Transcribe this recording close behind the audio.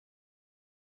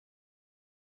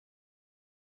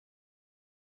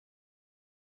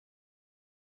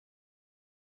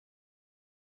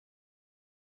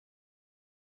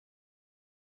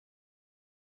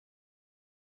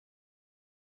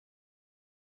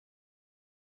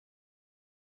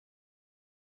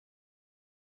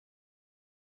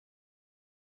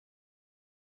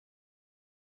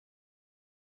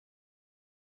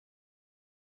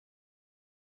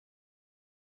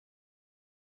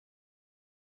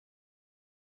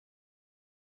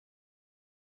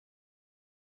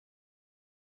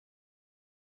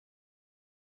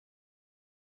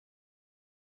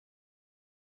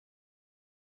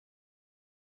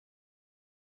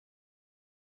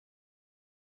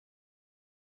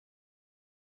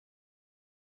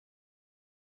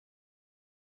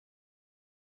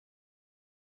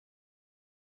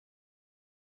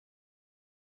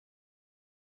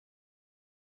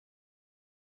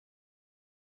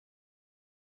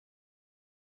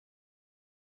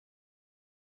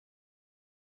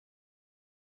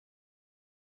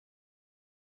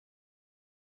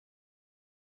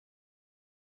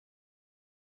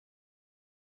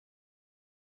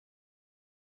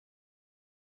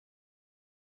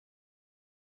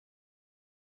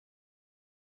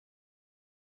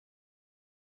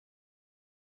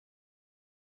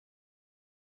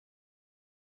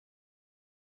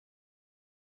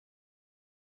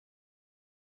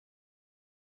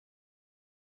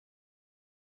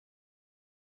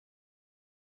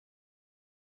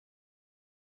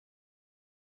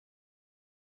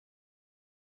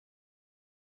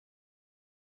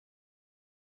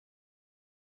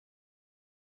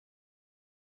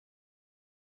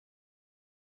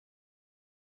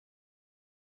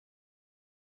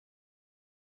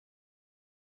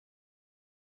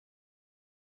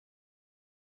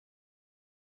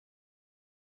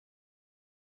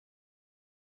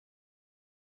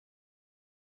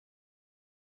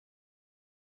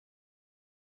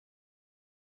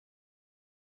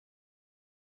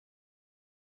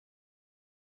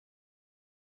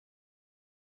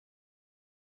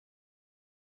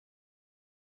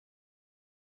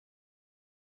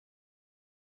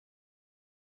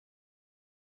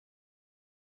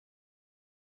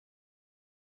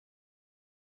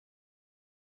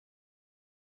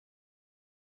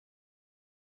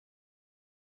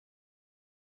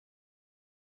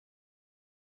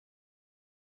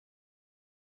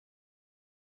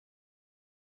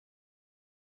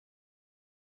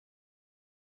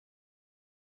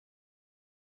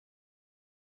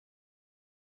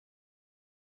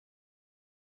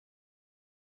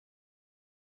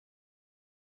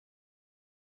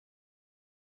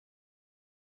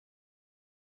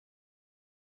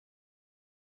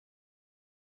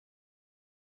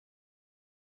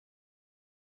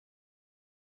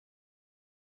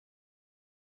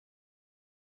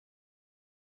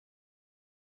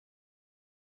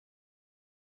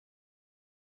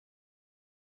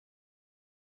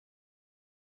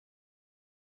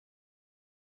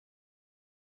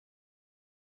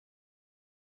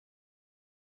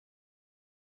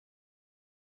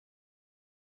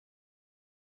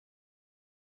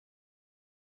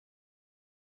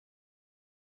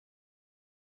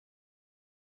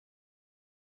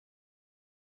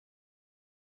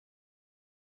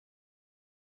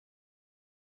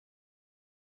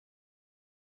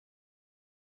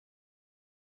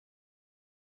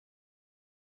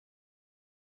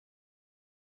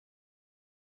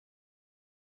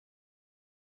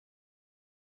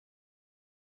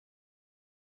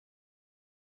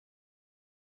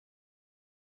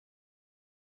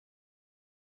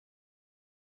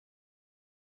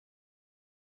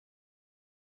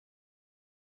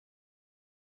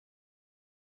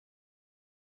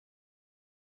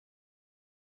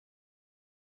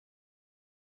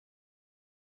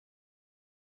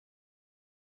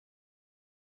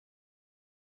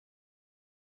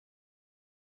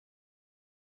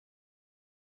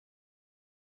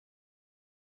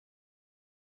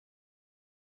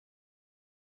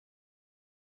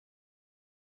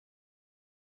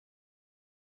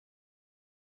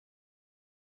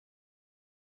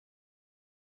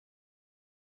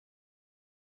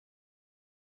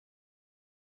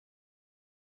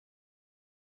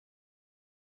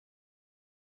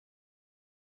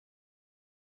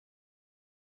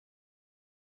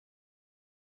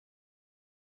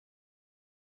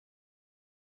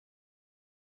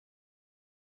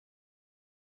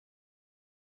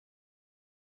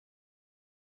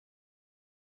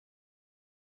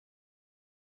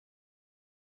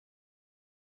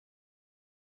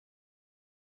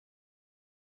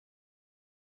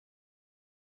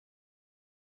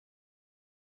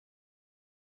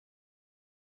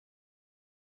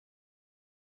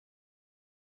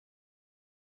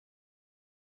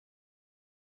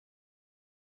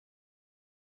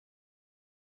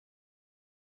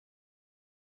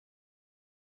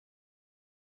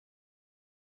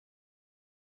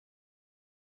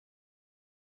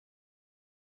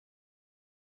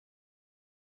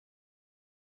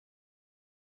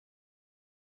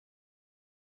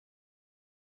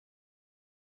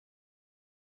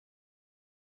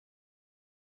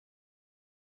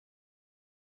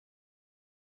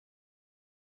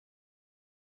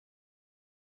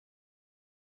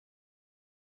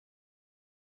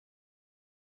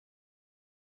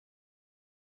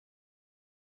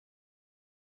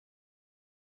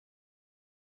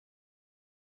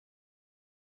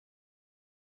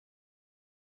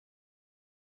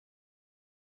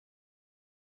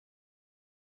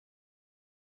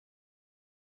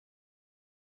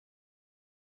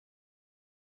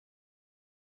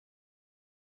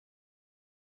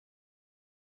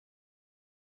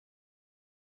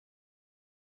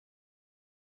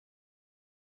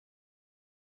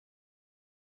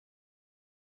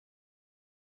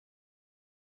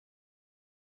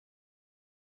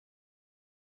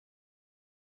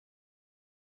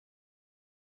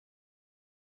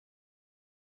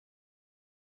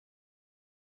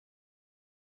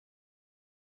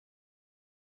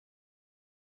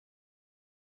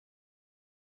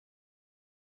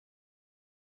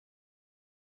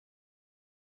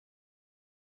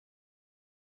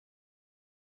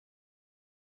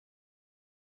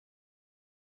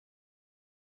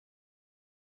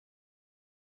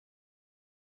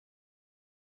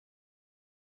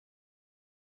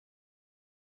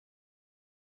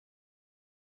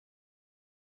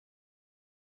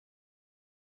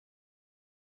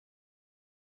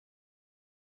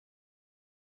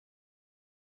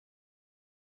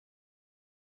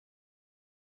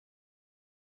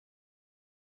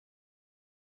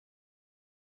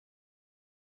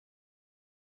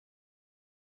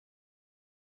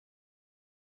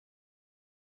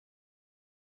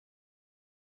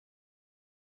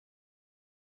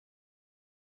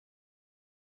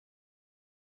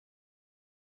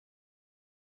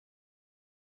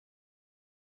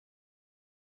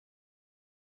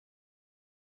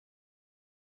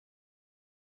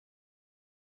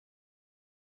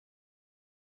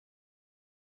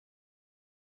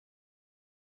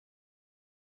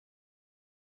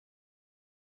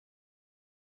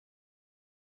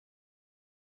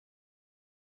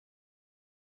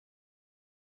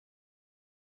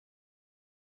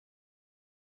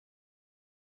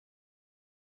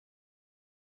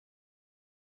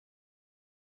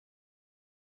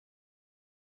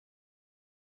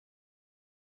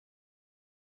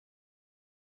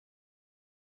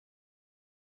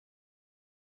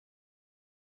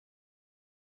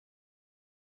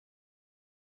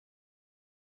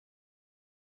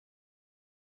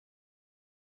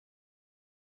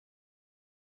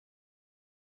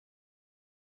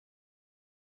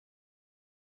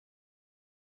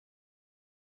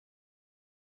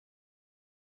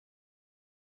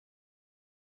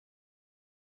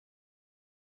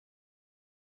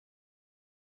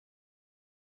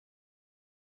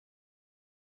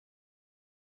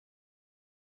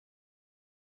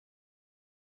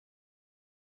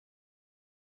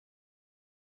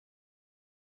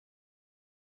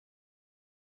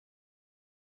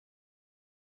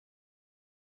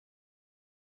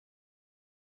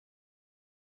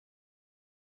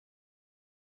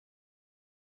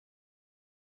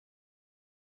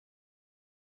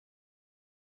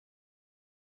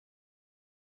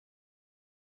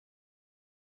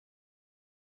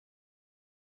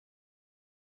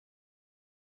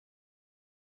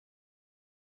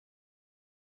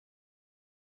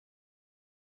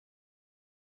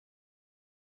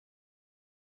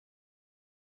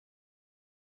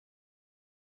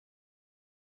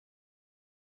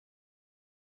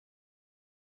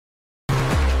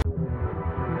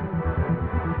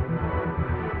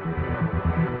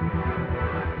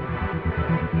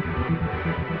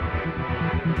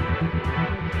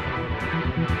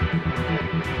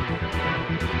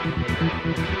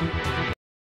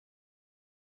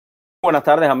Buenas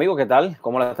tardes, amigos, ¿qué tal?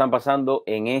 ¿Cómo la están pasando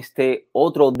en este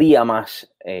otro día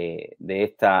más de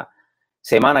esta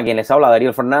semana? Quien les habla,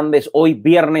 Dariel Fernandez, hoy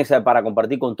viernes para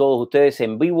compartir con todos ustedes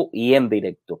en vivo y en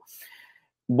directo.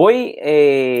 Voy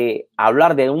a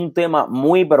hablar de un tema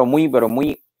muy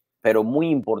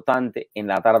importante en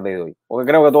la tarde de hoy, porque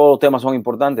creo que todos los temas son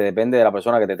importantes, depende de la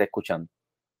persona que te esté escuchando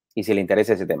y si le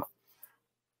interesa ese tema.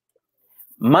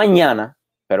 Mañana,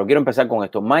 pero quiero empezar con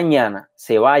esto, mañana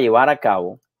se va a llevar a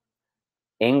cabo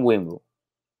en Wimbledon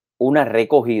una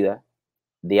recogida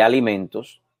de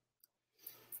alimentos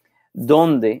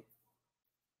donde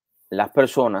las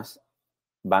personas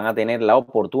van a tener la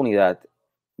oportunidad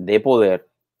de poder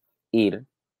ir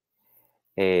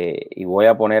y voy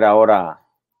a poner ahora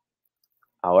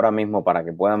mismo para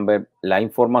que puedan ver la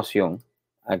información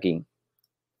aquí.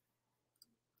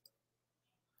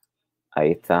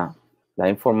 Ahí está la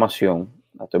información,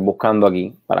 la estoy buscando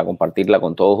aquí para compartirla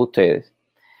con todos ustedes.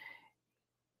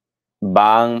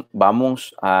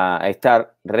 Vamos a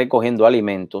estar recogiendo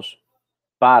alimentos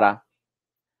para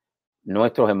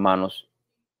nuestros hermanos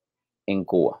en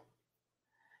Cuba.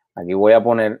 Aquí voy a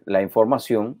poner la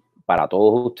información para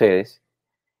todos ustedes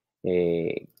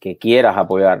que quieras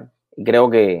apoyar. Y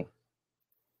creo que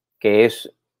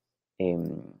es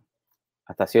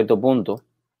hasta cierto punto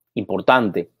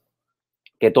importante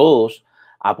que todos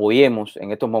apoyemos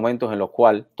en estos momentos en los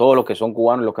cuales todos los que son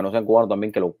cubanos y los que no sean cubanos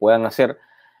también que lo puedan hacer,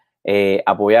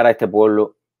 apoyar a este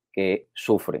pueblo que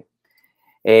sufre.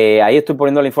 Ahí estoy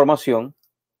poniendo la información,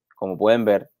 como pueden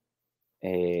ver.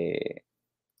 Voy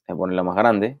a ponerla más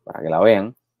grande para que la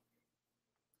vean.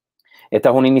 Esta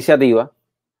es una iniciativa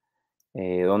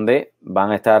donde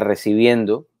van a estar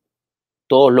recibiendo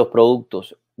todos los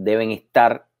productos, deben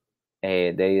estar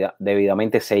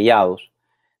debidamente sellados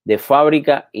de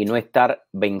fábrica y no estar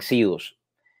vencidos.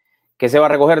 ¿Qué se va a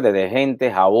recoger?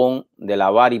 Detergente, jabón de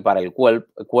lavar y para el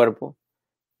cuerpo,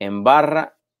 en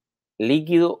barra,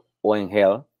 líquido o en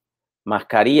gel,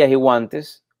 mascarillas y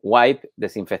guantes, wipe,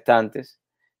 desinfectantes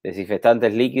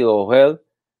líquidos o gel,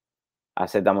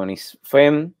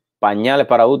 acetaminofén, pañales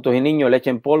para adultos y niños, leche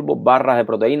en polvo, barras de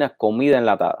proteínas, comida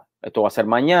enlatada. Esto va a ser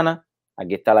mañana.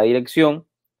 Aquí está la dirección.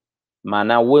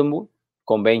 Maná Wimbledon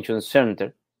Convention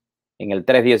Center en el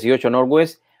 318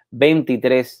 Northwest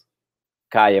 23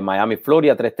 calle Miami,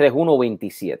 Florida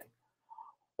 33127.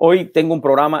 Hoy tengo un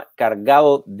programa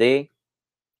cargado de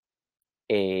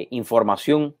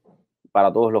información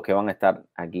para todos los que van a estar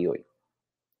aquí hoy.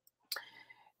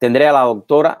 Tendré a la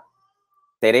doctora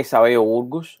Teresa Bello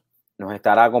Burgos, nos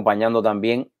estará acompañando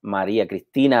también María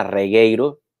Cristina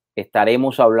Regueiro.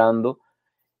 Estaremos hablando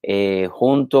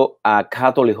junto a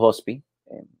Catholic Hospital,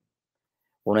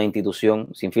 una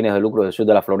institución sin fines de lucro del sur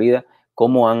de la Florida,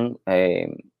 cómo han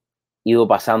ido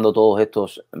pasando todos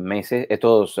estos meses,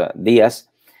 estos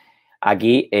días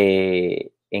aquí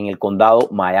en el condado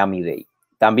Miami-Dade.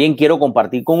 También quiero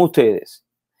compartir con ustedes,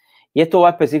 y esto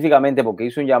va específicamente porque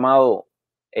hice un llamado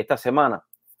esta semana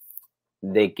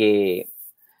de que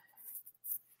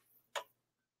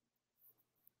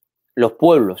los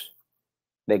pueblos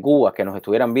de Cuba que nos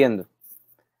estuvieran viendo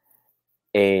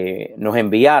nos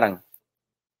enviaran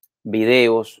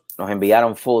videos, nos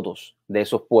enviaran fotos de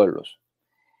esos pueblos.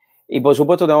 Y por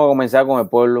supuesto tengo que comenzar con el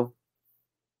pueblo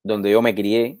donde yo me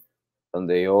crié,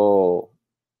 donde yo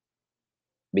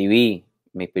viví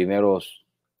mis primeros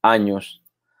años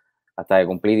hasta que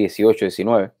cumplí 18,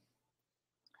 19.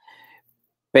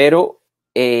 Pero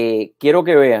quiero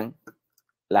que vean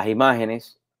las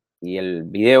imágenes y el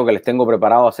video que les tengo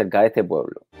preparado acerca de este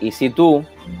pueblo. Y si tú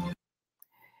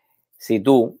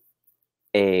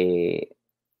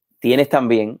tienes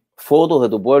también fotos de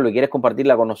tu pueblo y quieres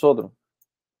compartirla con nosotros,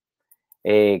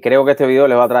 creo que este video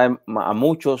les va a traer a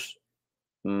muchos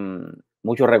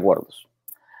recuerdos.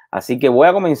 Así que voy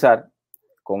a comenzar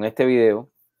con este video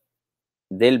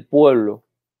del pueblo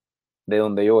de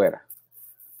donde yo era.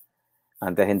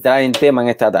 Antes de entrar en tema en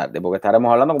esta tarde, porque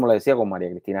estaremos hablando, como les decía, con María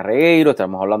Cristina Regueiro,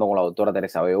 estaremos hablando con la doctora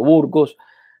Teresa Bello Burgos.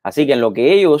 Así que en lo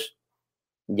que ellos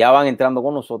ya van entrando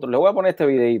con nosotros, les voy a poner este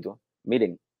videito,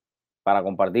 miren, para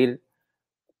compartir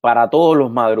para todos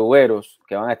los madrugueros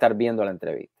que van a estar viendo la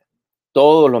entrevista.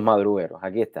 Todos los madrugueros,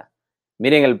 aquí está.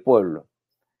 Miren el pueblo,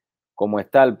 cómo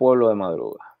está el pueblo de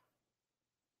madruga.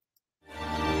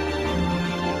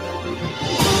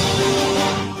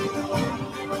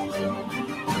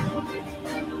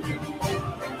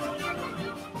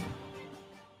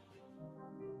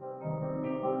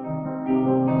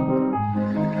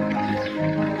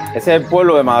 Ese es el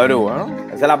pueblo de Madruga, ¿no?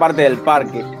 Esa es la parte del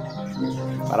parque,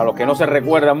 para los que no se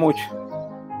recuerdan mucho.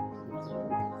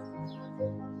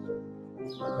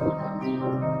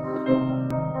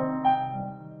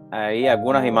 ahí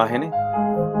algunas imágenes,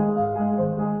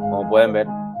 como pueden ver.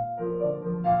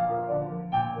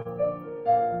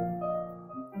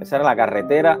 Esa era la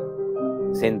carretera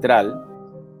central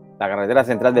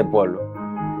del pueblo.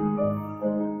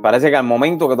 Parece que al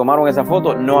momento que tomaron esa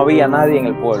foto no había nadie en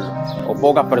el pueblo, o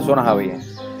pocas personas había.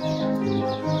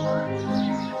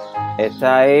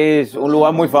 Esta es un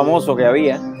lugar muy famoso que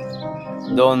había,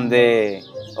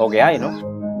 que hay, ¿no?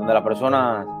 Donde las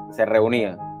personas se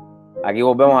reunían. Aquí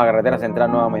volvemos a carretera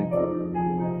central nuevamente.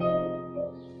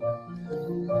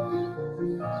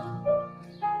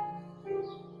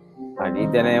 Aquí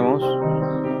tenemos,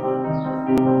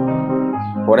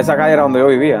 por esa calle era donde yo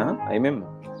vivía, ¿eh? Ahí mismo.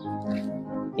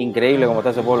 Increíble cómo está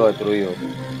ese pueblo destruido.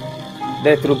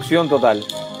 Destrucción total.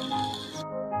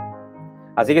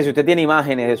 Así que si usted tiene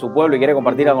imágenes de su pueblo y quiere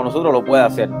compartirla con nosotros, lo puede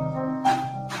hacer.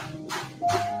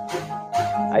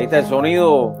 Ahí está el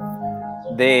sonido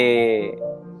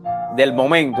del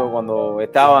momento cuando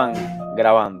estaban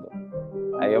grabando.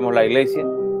 Ahí vemos la iglesia.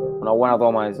 Una buena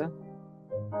toma esa.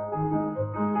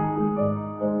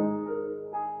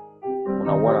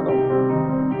 Una buena toma.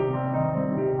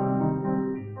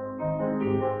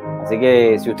 Así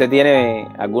que si usted tiene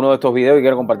alguno de estos videos y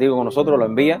quiere compartirlo con nosotros, lo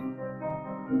envía,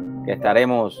 que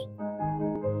estaremos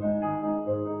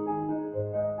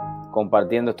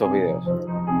compartiendo estos videos.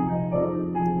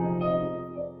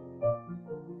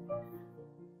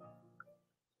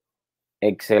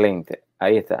 Excelente,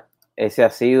 ahí está. Ese ha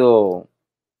sido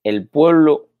el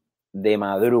pueblo de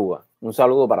Madruga. Un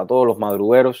saludo para todos los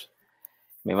madrugueros.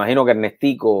 Me imagino que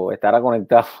Ernestico estará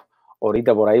conectado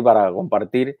ahorita por ahí para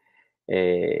compartir.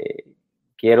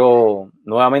 Quiero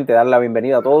nuevamente dar la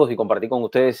bienvenida a todos y compartir con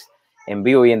ustedes en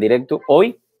vivo y en directo.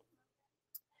 Hoy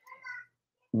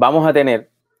vamos a tener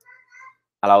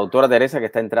a la doctora Teresa que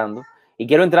está entrando y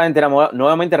quiero entrar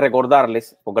nuevamente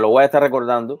recordarles, porque lo voy a estar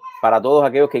recordando, para todos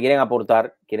aquellos que quieren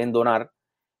aportar, quieren donar,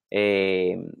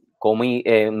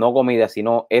 no comida,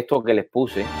 sino esto que les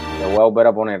puse, les voy a volver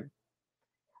a poner,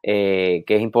 que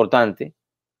es importante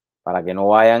para que no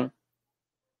vayan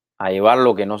a llevar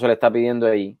lo que no se le está pidiendo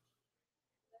ahí,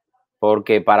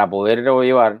 porque para poderlo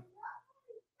llevar,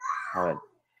 a ver,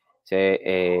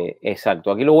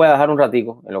 exacto, aquí lo voy a dejar un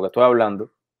ratico en lo que estoy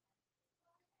hablando,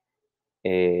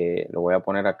 lo voy a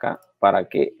poner acá para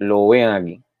que lo vean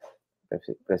aquí,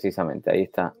 precisamente, ahí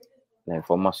está la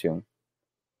información.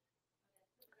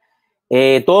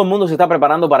 Todo el mundo se está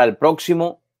preparando para la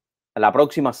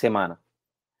próxima semana.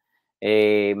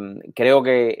 Creo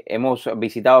que hemos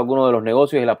visitado algunos de los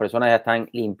negocios y las personas ya están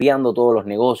limpiando todos los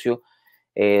negocios.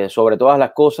 Sobre todas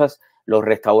las cosas, los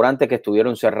restaurantes que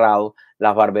estuvieron cerrados,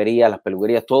 las barberías, las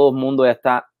peluquerías, todo el mundo ya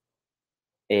está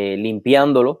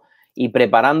limpiándolo y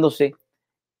preparándose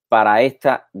para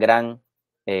esta gran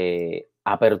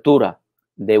apertura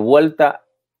de vuelta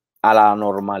a la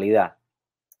normalidad.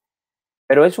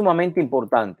 Pero es sumamente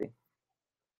importante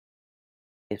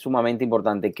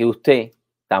que usted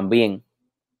también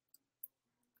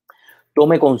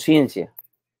tome conciencia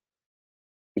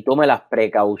y tome las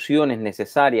precauciones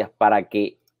necesarias para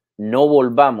que no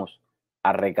volvamos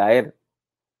a recaer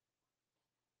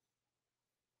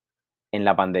en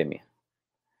la pandemia.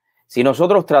 Si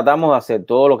nosotros tratamos de hacer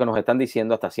todo lo que nos están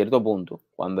diciendo hasta cierto punto,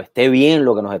 cuando esté bien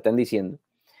lo que nos están diciendo,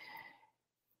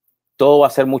 todo va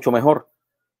a ser mucho mejor.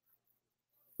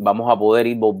 Vamos a poder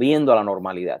ir volviendo a la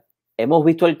normalidad. Hemos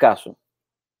visto el caso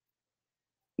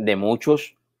de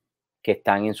muchos que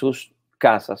están en sus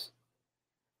casas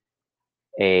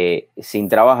sin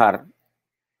trabajar,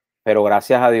 pero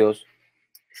gracias a Dios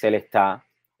se le está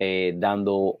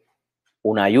dando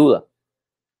una ayuda.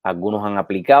 Algunos han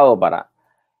aplicado para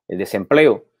el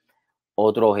desempleo,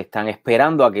 otros están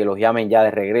esperando a que los llamen ya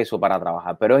de regreso para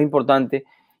trabajar. Pero es importante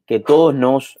que todos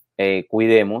nos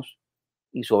cuidemos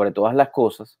y sobre todas las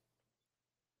cosas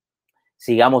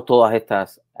sigamos todas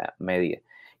estas medidas.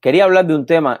 Quería hablar de un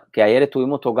tema que ayer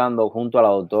estuvimos tocando junto a la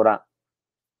doctora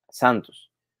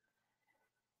Santos.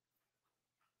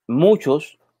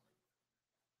 Muchos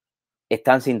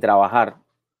están sin trabajar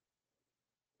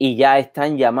y ya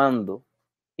están llamando,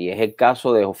 y es el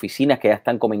caso de oficinas que ya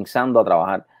están comenzando a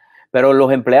trabajar, pero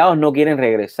los empleados no quieren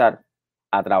regresar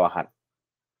a trabajar.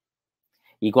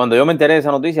 Y cuando yo me enteré de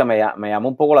esa noticia me llamó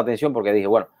un poco la atención porque dije,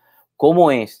 bueno, ¿cómo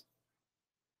es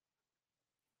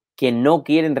que no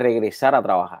quieren regresar a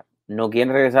trabajar? No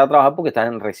quieren regresar a trabajar porque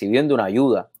están recibiendo una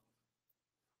ayuda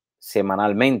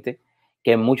semanalmente,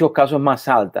 que en muchos casos es más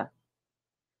alta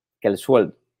que el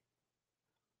sueldo.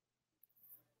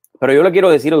 Pero yo le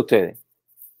quiero decir a ustedes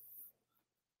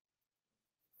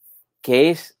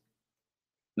que es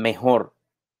mejor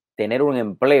tener un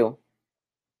empleo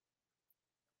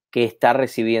que estar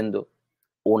recibiendo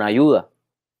una ayuda.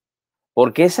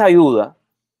 Porque esa ayuda,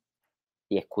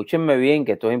 y escúchenme bien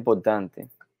que esto es importante,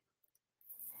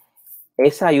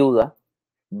 esa ayuda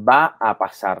va a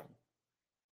pasar.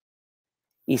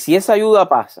 Y si esa ayuda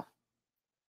pasa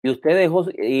y usted dejó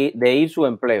de ir su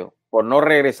empleo por no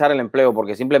regresar al empleo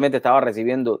porque simplemente estaba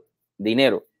recibiendo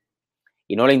dinero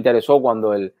y no le interesó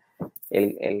cuando el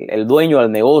dueño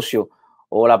del negocio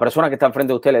o la persona que está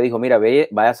enfrente de usted le dijo, mira,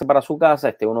 váyase para su casa,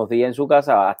 esté unos días en su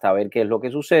casa hasta ver qué es lo que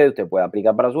sucede, usted puede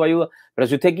aplicar para su ayuda, pero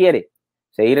si usted quiere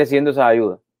seguir recibiendo esa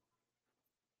ayuda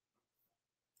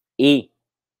y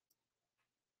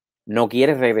no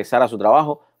quiere regresar a su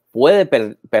trabajo, puede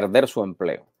perder su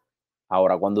empleo.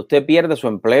 Ahora, cuando usted pierde su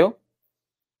empleo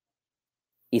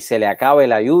y se le acabe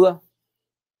la ayuda,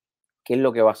 ¿qué es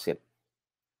lo que va a hacer?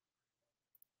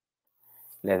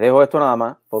 Les dejo esto nada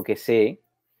más porque sé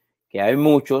que hay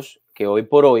muchos que hoy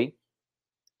por hoy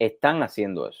están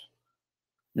haciendo eso.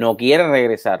 No quieren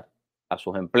regresar a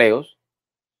sus empleos,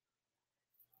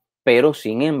 pero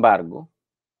sin embargo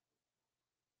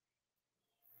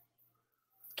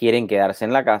quieren quedarse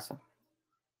en la casa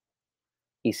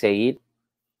y seguir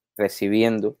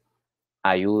recibiendo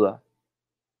ayuda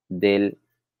del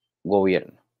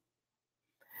gobierno.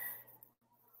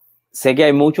 Sé que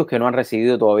hay muchos que no han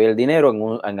recibido todavía el dinero,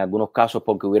 en algunos casos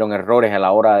porque hubieron errores a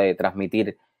la hora de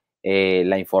transmitir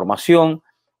la información,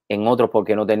 en otros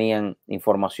porque no tenían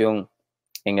información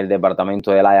en el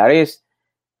departamento del IRS.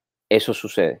 Eso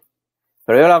sucede.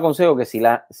 Pero yo les aconsejo que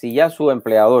si ya su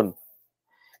empleador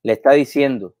le está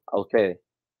diciendo a ustedes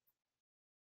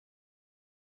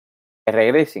que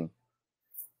regresen,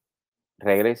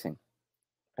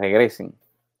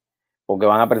 porque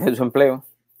van a perder su empleo.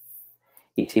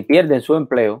 Y si pierden su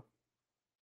empleo,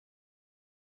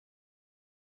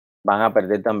 van a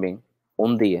perder también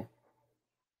un día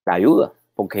la ayuda,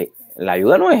 porque la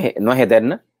ayuda no es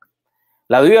eterna.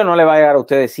 La ayuda no le va a llegar a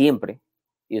ustedes siempre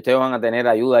y ustedes van a tener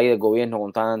ayuda ahí del gobierno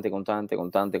constante.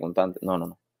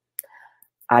 No.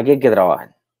 Aquí hay que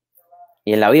trabajar.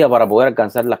 Y en la vida, para poder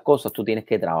alcanzar las cosas, tú tienes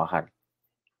que trabajar.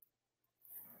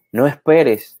 No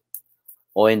esperes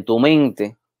o en tu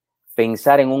mente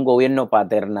pensar en un gobierno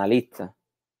paternalista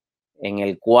en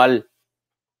el cual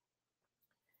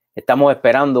estamos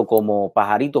esperando como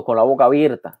pajaritos con la boca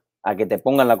abierta a que te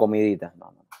pongan la comidita.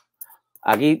 No.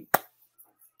 Aquí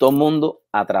todo el mundo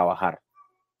a trabajar,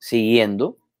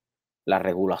 siguiendo las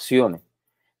regulaciones,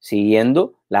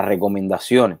 siguiendo las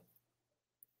recomendaciones.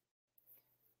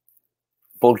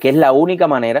 Porque es la única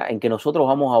manera en que nosotros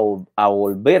vamos a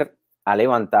volver a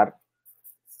levantar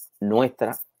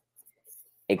nuestra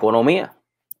economía.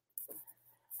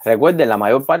 Recuerden, la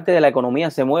mayor parte de la economía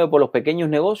se mueve por los pequeños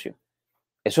negocios.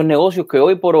 Esos negocios que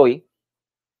hoy por hoy,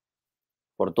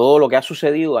 por todo lo que ha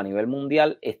sucedido a nivel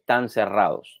mundial, están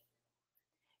cerrados.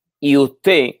 Y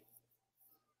usted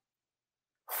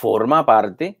forma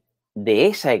parte de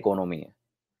esa economía.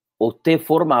 Usted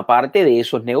forma parte de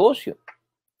esos negocios.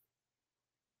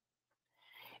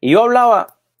 Y yo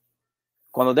hablaba,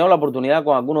 cuando tengo la oportunidad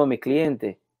con algunos de mis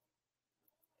clientes,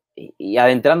 y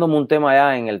adentrándome un tema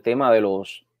ya en el tema de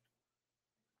los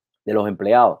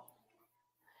empleados.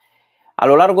 A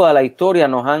lo largo de la historia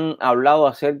nos han hablado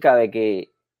acerca de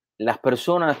que las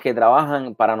personas que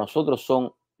trabajan para nosotros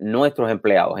son nuestros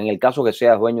empleados, en el caso que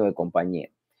seas dueño de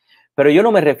compañía. Pero yo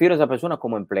no me refiero a esas personas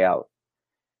como empleados.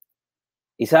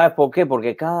 ¿Y sabes por qué?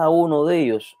 Porque cada uno de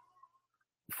ellos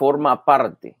forma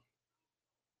parte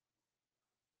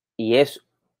y es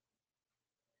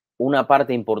una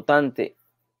parte importante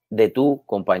de tu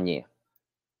compañía.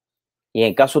 Y en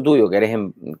el caso tuyo, que eres,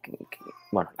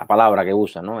 bueno, la palabra que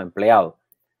usas, ¿no? Empleado.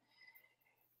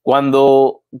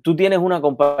 Cuando tú tienes una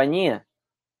compañía,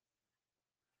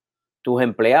 tus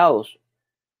empleados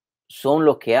son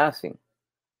los que hacen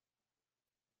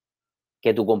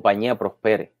que tu compañía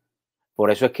prospere.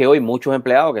 Por eso es que hoy muchos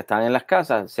empleados que están en las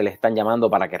casas se les están llamando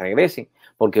para que regresen,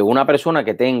 porque una persona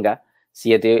que tenga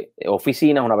 7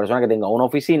 oficinas, una persona que tenga una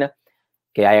oficina,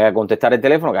 que haya que contestar el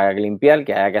teléfono, que haya que limpiar,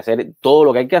 que haya que hacer todo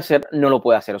lo que hay que hacer, no lo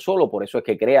puede hacer solo. Por eso es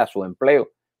que crea su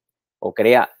empleo o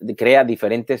crea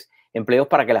diferentes empleos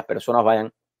para que las personas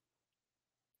vayan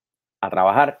a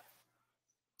trabajar.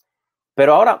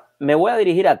 Pero ahora me voy a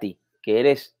dirigir a ti, que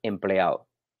eres empleado.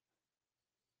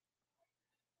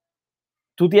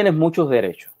 Tú tienes muchos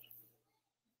derechos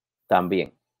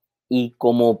también. Y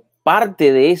como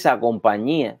parte de esa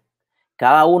compañía,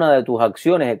 cada una de tus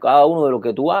acciones, cada uno de lo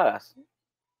que tú hagas,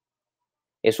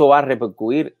 eso va a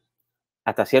repercutir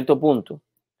hasta cierto punto,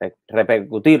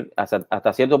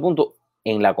 hasta cierto punto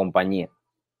en la compañía.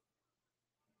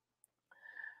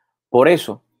 Por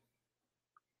eso,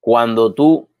 cuando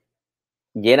tú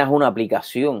llenas una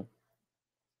aplicación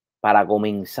para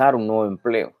comenzar un nuevo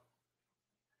empleo.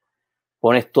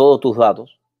 Pones todos tus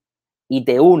datos y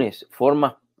te unes,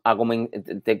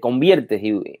 te conviertes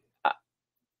y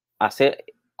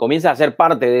comienzas a ser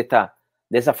parte de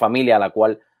esa familia a la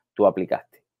cual tú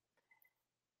aplicaste.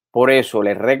 Por eso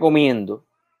les recomiendo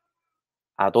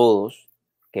a todos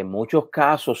que en muchos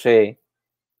casos sé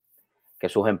que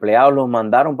sus empleados los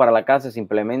mandaron para la casa,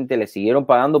 simplemente les siguieron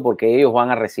pagando porque ellos van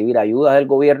a recibir ayudas del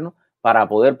gobierno para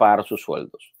poder pagar sus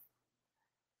sueldos.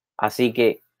 Así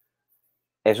que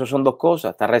eso son dos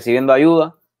cosas. Estás recibiendo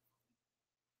ayuda,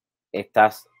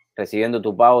 estás recibiendo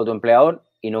tu pago de tu empleador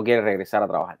y no quieres regresar a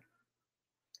trabajar.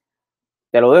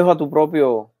 Te lo dejo a tu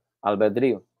propio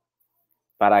albedrío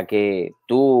para que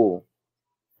tú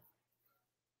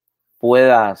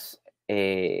puedas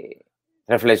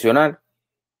reflexionar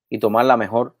y tomar la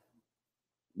mejor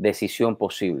decisión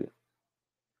posible.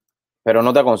 Pero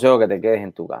no te aconsejo que te quedes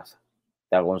en tu casa.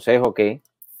 Te aconsejo que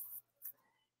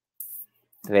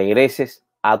regreses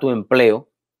a tu empleo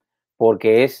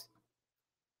porque es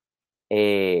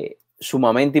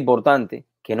sumamente importante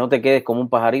que no te quedes como un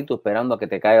pajarito esperando a que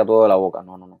te caiga todo de la boca.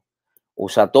 No, no, no.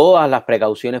 Usa todas las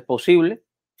precauciones posibles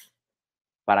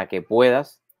para que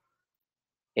puedas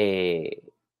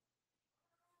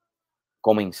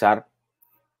comenzar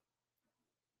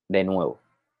de nuevo.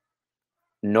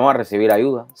 No a recibir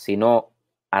ayuda, sino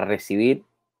a recibir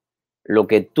lo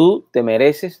que tú te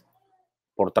mereces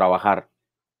por trabajar,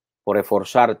 por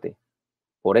esforzarte,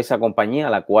 por esa compañía a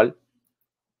la cual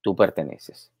tú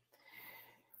perteneces.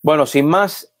 Bueno, sin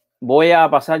más, voy a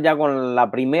pasar ya con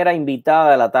la primera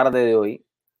invitada de la tarde de hoy,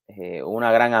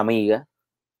 una gran amiga,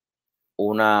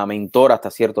 una mentora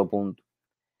hasta cierto punto,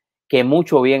 que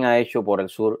mucho bien ha hecho por el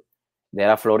sur de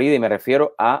la Florida, y me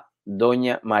refiero a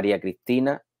doña María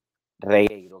Cristina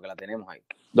Regueiro, que la tenemos ahí.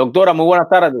 Doctora, muy buenas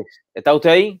tardes. ¿Está usted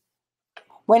ahí?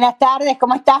 Buenas tardes,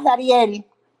 ¿cómo estás, Dariel?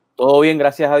 Todo bien,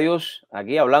 gracias a Dios.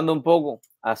 Aquí hablando un poco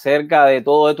acerca de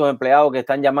todos estos empleados que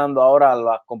están llamando ahora a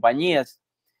las compañías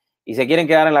y se quieren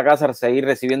quedar en la casa a seguir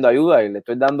recibiendo ayuda, y le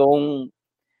estoy dando un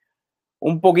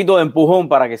poquito de empujón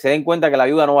para que se den cuenta que la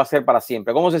ayuda no va a ser para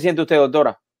siempre. ¿Cómo se siente usted,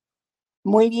 doctora?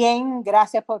 Muy bien,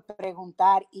 gracias por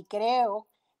preguntar, y creo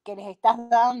que les estás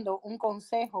dando un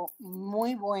consejo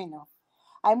muy bueno.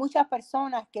 Hay muchas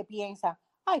personas que piensan,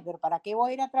 ay, pero ¿para qué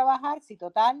voy a ir a trabajar si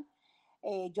total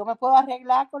yo me puedo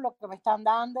arreglar con lo que me están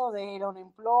dando del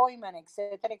unemployment,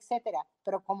 etcétera, etcétera?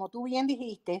 Pero como tú bien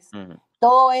dijiste,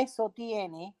 todo eso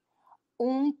tiene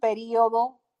un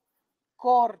periodo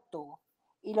corto,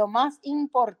 y lo más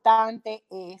importante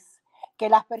es que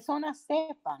las personas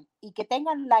sepan y que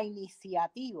tengan la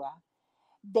iniciativa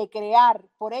de crear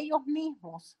por ellos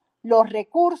mismos los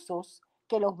recursos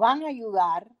que los van a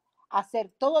ayudar a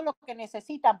hacer todo lo que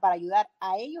necesitan para ayudar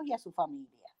a ellos y a su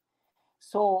familia.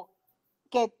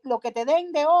 Que lo que te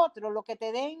den de otro, lo que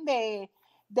te den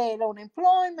del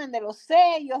unemployment, de los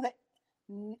sellos,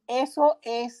 eso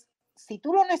es, si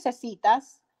tú lo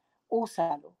necesitas,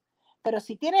 úsalo. Pero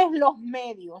si tienes los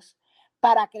medios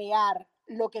para crear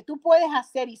lo que tú puedes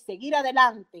hacer y seguir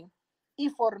adelante y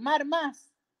formar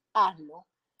más, hazlo.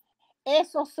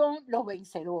 Esos son los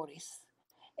vencedores.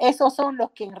 Esos son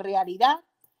los que en realidad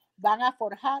van a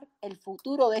forjar el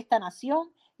futuro de esta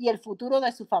nación y el futuro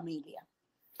de su familia.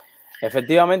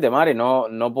 Efectivamente, Mari,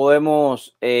 no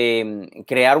podemos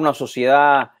crear una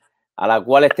sociedad a la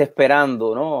cual esté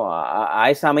esperando, ¿no? A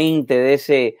esa mente de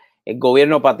ese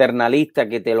gobierno paternalista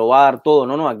que te lo va a dar todo.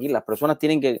 No, aquí las personas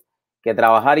tienen que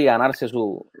trabajar y ganarse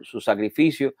su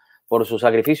sacrificio, por su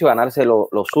sacrificio ganarse lo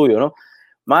suyo, ¿no?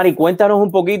 Mari, cuéntanos un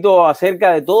poquito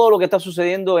acerca de todo lo que está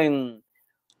sucediendo en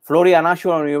Florida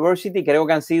National University. Creo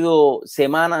que han sido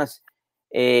semanas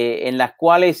en las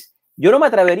cuales yo no me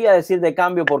atrevería a decir de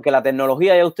cambio, porque la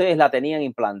tecnología ya ustedes la tenían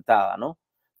implantada, ¿no?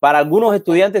 Para algunos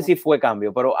estudiantes sí fue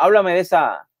cambio, pero háblame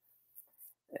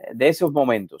de esos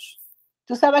momentos.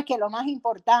 Tú sabes que lo más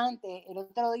importante, el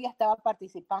otro día estaba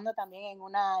participando también en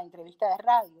una entrevista de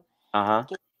radio. Ajá.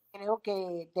 Que creo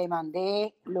que te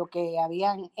mandé lo que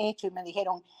habían hecho y me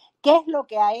dijeron, ¿qué es lo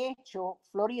que ha hecho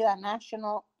Florida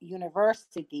National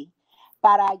University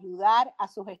para ayudar a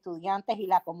sus estudiantes y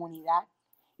la comunidad?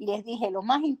 Y les dije, lo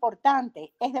más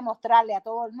importante es demostrarle a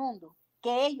todo el mundo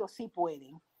que ellos sí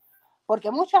pueden.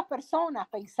 Porque muchas personas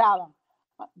pensaban,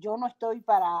 yo no estoy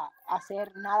para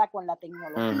hacer nada con la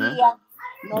tecnología,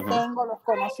 no tengo los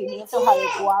conocimientos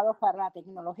adecuados para la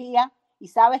tecnología. ¿Y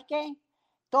sabes qué?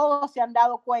 Todos se han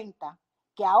dado cuenta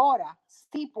que ahora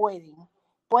sí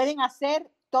pueden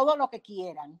hacer todo lo que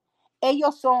quieran.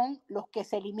 Ellos son los que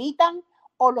se limitan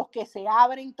o los que se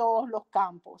abren todos los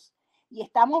campos. Y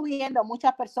estamos viendo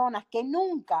muchas personas que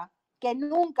nunca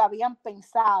habían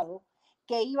pensado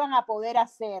que iban a poder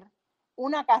hacer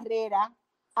una carrera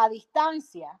a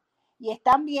distancia y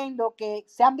están viendo que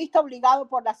se han visto obligados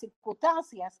por las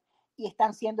circunstancias y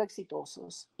están siendo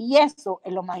exitosos. Y eso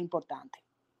es lo más importante.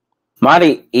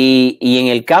 Mari, y en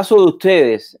el caso de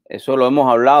ustedes, eso lo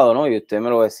hemos hablado, ¿no? Y usted me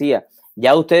lo decía,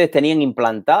 ya ustedes tenían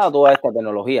implantada toda esta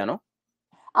tecnología, ¿no?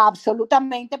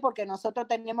 Absolutamente, porque nosotros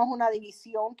tenemos una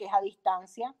división que es a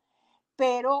distancia,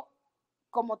 pero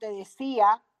como te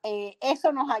decía,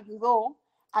 eso nos ayudó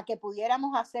a que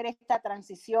pudiéramos hacer esta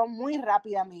transición muy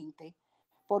rápidamente.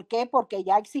 ¿Por qué? Porque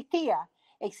ya existía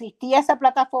esa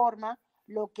plataforma,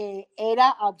 lo que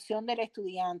era opción del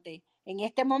estudiante. En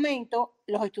este momento,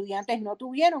 los estudiantes no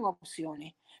tuvieron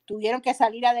opciones, tuvieron que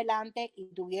salir adelante y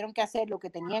tuvieron que hacer lo que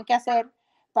tenían que hacer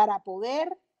para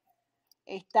poder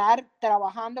estar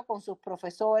trabajando con sus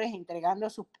profesores, entregando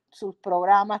sus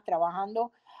programas,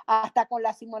 trabajando hasta con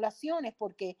las simulaciones,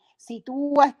 porque si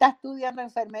tú estás estudiando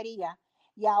enfermería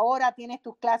y ahora tienes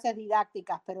tus clases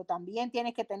didácticas, pero también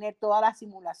tienes que tener todas las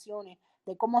simulaciones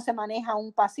de cómo se maneja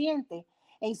un paciente,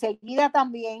 enseguida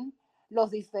también los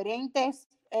diferentes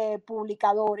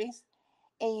publicadores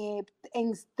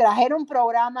trajeron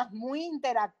programas muy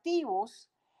interactivos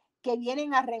que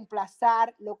vienen a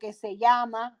reemplazar lo que se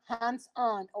llama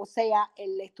hands-on, o sea,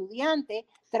 el estudiante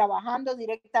trabajando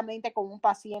directamente con un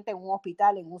paciente en un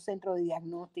hospital, en un centro de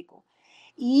diagnóstico.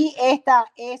 Y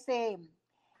ese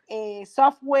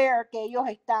software que ellos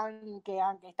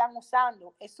están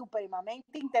usando es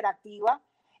supremamente interactiva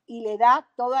y le da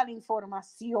toda la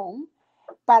información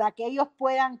para que ellos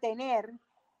puedan tener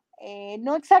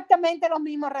no exactamente los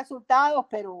mismos resultados,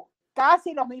 pero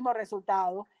casi los mismos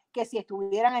resultados que si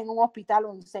estuvieran en un hospital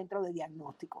o un centro de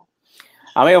diagnóstico.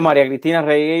 Amigo, María Cristina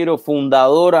Regueiro,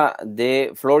 fundadora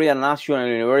de Florida National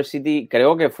University,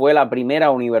 creo que fue la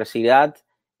primera universidad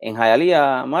en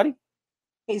Hialeah, Mari.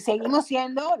 Y seguimos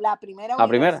siendo la primera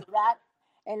universidad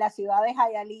en la ciudad de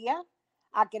Hialeah,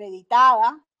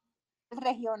 acreditada,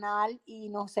 regional, y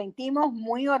nos sentimos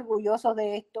muy orgullosos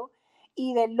de esto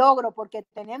y del logro, porque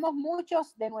tenemos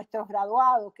muchos de nuestros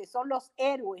graduados que son los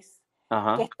héroes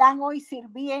que están hoy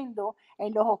sirviendo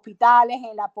en los hospitales,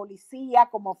 en la policía,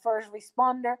 como first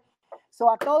responder.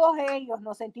 A todos ellos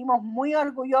nos sentimos muy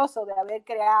orgullosos de haber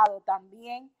creado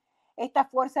también esta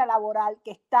fuerza laboral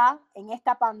que está en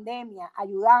esta pandemia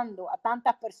ayudando a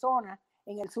tantas personas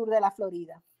en el sur de la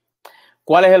Florida.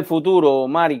 ¿Cuál es el futuro,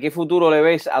 Mari? ¿Qué futuro le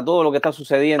ves a todo lo que está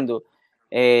sucediendo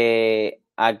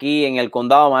aquí en el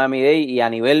condado de Miami-Dade y a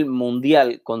nivel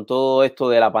mundial con todo esto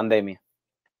de la pandemia?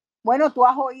 Bueno, tú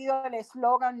has oído el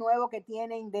eslogan nuevo que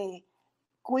tienen de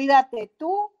cuídate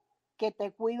tú, que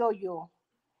te cuido yo.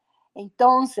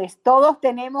 Entonces, todos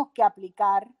tenemos que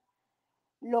aplicar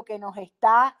lo que nos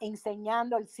está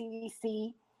enseñando el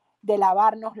CDC, de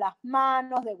lavarnos las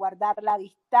manos, de guardar la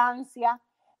distancia,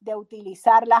 de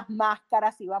utilizar las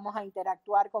máscaras si vamos a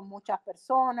interactuar con muchas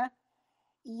personas.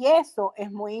 Y eso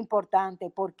es muy importante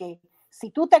porque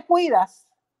si tú te cuidas,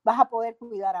 vas a poder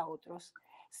cuidar a otros.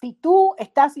 Si tú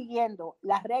estás siguiendo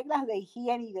las reglas de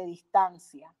higiene y de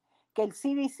distancia que el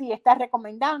CDC está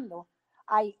recomendando,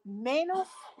 hay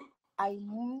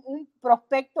un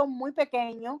prospecto muy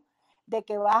pequeño de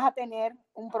que vas a tener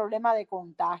un problema de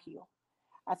contagio.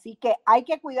 Así que hay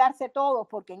que cuidarse todos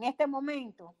porque en este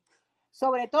momento,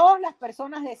 sobre todo las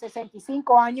personas de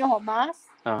 65 años o más,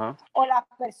 o las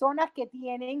personas que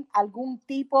tienen algún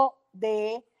tipo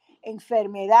de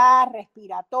enfermedad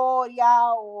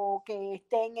respiratoria o que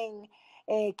estén en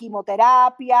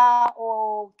quimioterapia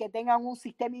o que tengan un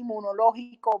sistema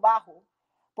inmunológico bajo,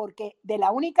 porque de la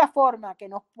única forma que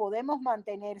nos podemos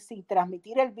mantener sin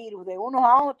transmitir el virus de unos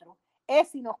a otros es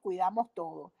si nos cuidamos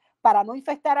todos, para no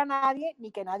infectar a nadie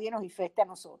ni que nadie nos infecte a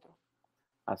nosotros.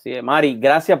 Así es, Mari,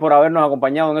 gracias por habernos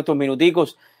acompañado en estos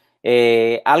minuticos.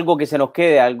 Algo que se nos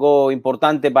quede, algo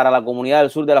importante para la comunidad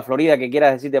del sur de la Florida que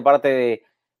quieras decir de parte de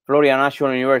Florida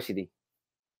National University.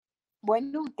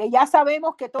 Bueno, que ya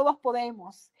sabemos que todos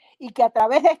podemos y que a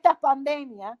través de esta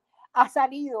pandemia ha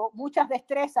salido muchas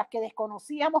destrezas que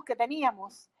desconocíamos que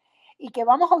teníamos y que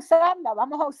vamos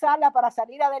a usarla para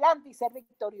salir adelante y ser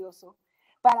victoriosos,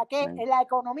 para que la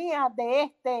economía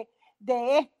de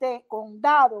este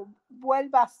condado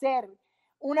vuelva a ser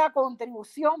una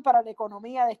contribución para la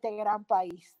economía de este gran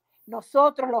país.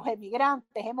 Nosotros los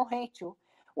emigrantes hemos hecho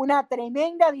una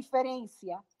tremenda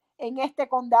diferencia en este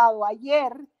condado.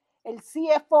 Ayer el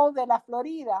CFO de la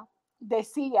Florida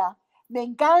decía, me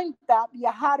encanta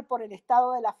viajar por el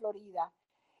estado de la Florida.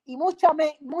 Y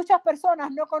muchas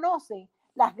personas no conocen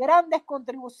las grandes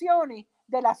contribuciones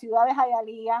de la ciudad de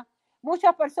Hialeah.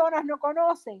 Muchas personas no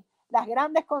conocen las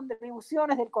grandes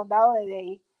contribuciones del condado de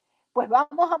Dade. Pues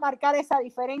vamos a marcar esa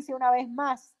diferencia una vez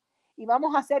más y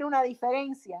vamos a hacer una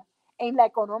diferencia en la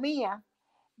economía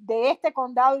de este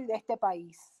condado y de este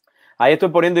país. Ahí estoy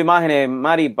poniendo imágenes,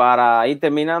 Mari, para ir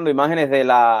terminando, imágenes de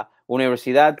la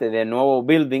universidad, del nuevo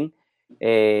building.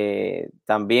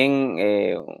 También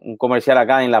un comercial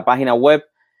acá en la página web.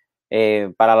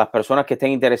 Para las personas que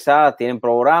estén interesadas, tienen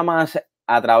programas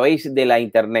a través de la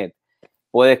internet.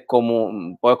 Puedes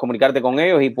comunicarte con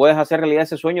ellos y puedes hacer realidad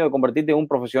ese sueño de convertirte en un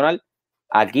profesional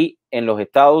aquí en los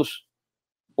Estados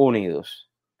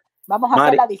Unidos. Vamos a Mari,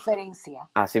 hacer la diferencia.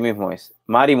 así mismo es.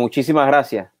 Mari, muchísimas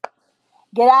gracias.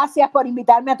 Gracias por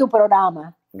invitarme a tu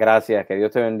programa. Gracias, que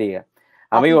Dios te bendiga.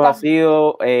 Amigos, ha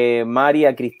sido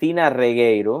María Cristina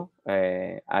Regueiro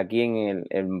aquí en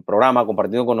el programa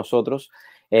compartiendo con nosotros.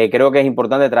 Creo que es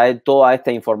importante traer toda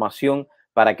esta información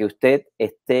para que usted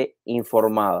esté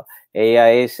informada.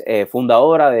 Ella es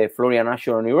fundadora de Florida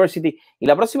National University y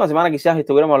la próxima semana quizás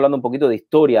estuviéramos hablando un poquito de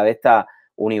historia de esta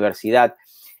universidad.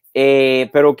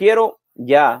 Pero quiero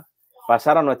ya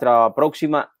pasar a nuestra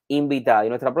próxima invitada. Y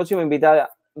nuestra próxima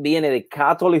invitada viene de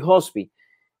Catholic Hospital.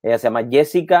 Ella se llama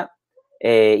Jessica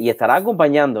y estará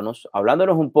acompañándonos,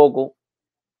 hablándonos un poco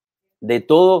de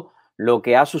todo lo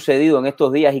que ha sucedido en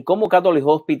estos días y cómo Catholic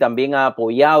Hospital también ha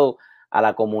apoyado a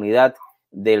la comunidad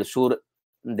del sur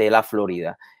de la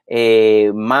Florida.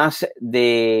 En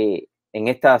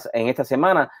esta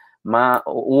semana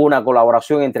hubo una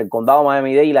colaboración entre el condado de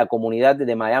Miami-Dade y la comunidad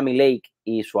de Miami Lake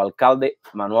y su alcalde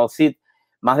Manuel Cid.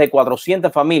 Más de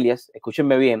 400 familias,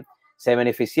 escúchenme bien, se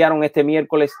beneficiaron este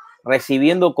miércoles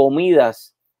recibiendo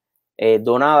comidas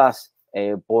donadas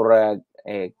por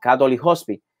Catholic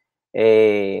Hospital.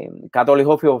 Catholic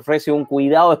Hospital ofrece un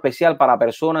cuidado especial para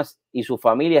personas y sus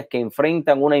familias que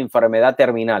enfrentan una enfermedad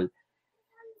terminal.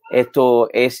 Esto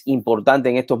es importante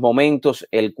en estos momentos,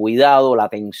 el cuidado, la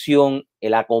atención,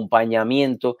 el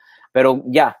acompañamiento. Pero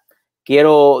ya,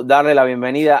 quiero darle la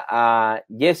bienvenida a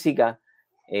Jessica,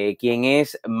 quien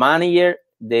es manager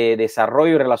de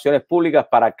Desarrollo y Relaciones Públicas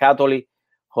para Catholic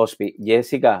Hospital.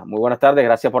 Jessica, muy buenas tardes,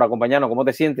 gracias por acompañarnos. ¿Cómo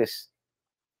te sientes?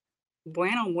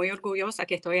 Bueno, muy orgullosa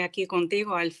que estoy aquí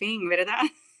contigo al fin, ¿verdad?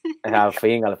 Al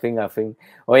fin, al fin, al fin.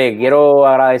 Oye, quiero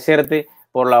agradecerte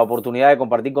por la oportunidad de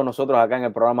compartir con nosotros acá en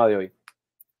el programa de hoy.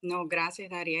 No, gracias,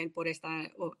 Dariel, por esta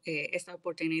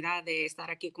oportunidad de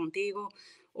estar aquí contigo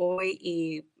hoy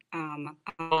y a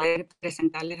poder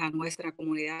presentarles a nuestra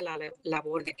comunidad la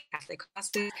labor de Catholic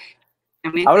Hospice.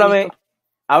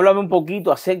 Háblame un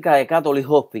poquito acerca de Catholic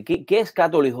Hospital. ¿Qué es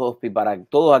Catholic Hospital para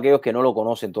todos aquellos que no lo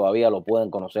conocen todavía, lo pueden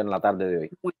conocer en la tarde de hoy?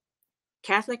 Bueno,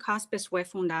 Catholic Hospice fue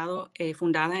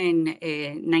fundada en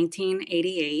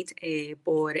 1988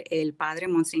 por el padre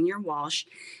Monsignor Walsh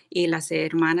y las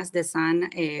hermanas de San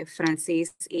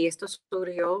Francis, y esto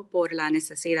surgió por la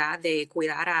necesidad de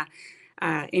cuidar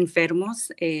a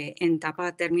enfermos en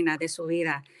etapa terminal de su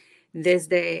vida.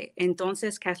 Desde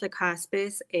entonces, Catholic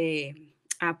Hospice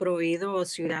ha proveído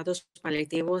cuidados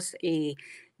paliativos y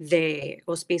de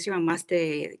hospicio a más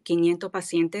de 500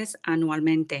 pacientes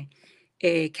anualmente.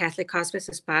 Catholic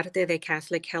Hospice es parte de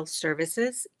Catholic Health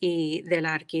Services y de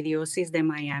la Arquidiócesis de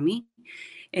Miami.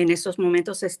 En estos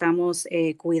momentos estamos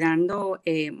cuidando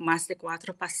más de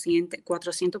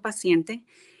 400 pacientes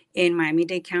en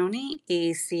Miami-Dade County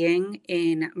y 100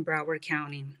 en Broward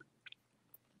County.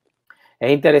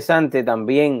 Es interesante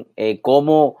también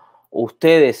cómo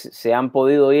ustedes se han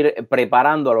podido ir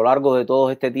preparando a lo largo de todo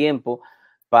este tiempo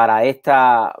para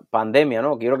esta pandemia,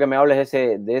 ¿no? Quiero que me hables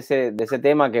de ese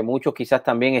tema, que muchos quizás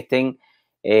también estén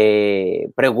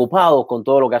preocupados con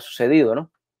todo lo que ha sucedido,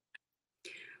 ¿no?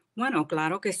 Bueno,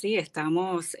 claro que sí,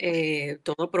 estamos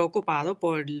todos preocupados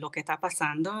por lo que está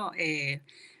pasando,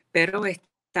 pero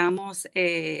estamos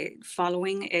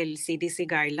following el CDC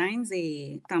guidelines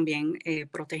y también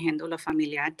protegiendo la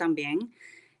familiar también.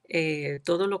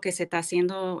 Todo lo que se está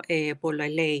haciendo por la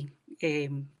ley,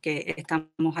 que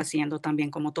estamos haciendo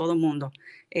también como todo el mundo.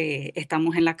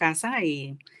 Estamos en la casa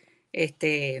y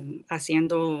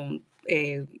haciendo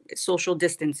social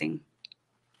distancing.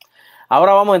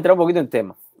 Ahora vamos a entrar un poquito en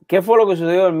tema. ¿Qué fue lo que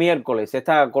sucedió el miércoles?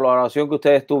 Esta colaboración que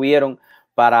ustedes tuvieron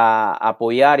para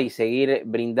apoyar y seguir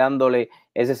brindándole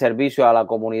ese servicio a la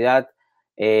comunidad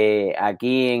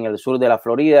aquí en el sur de la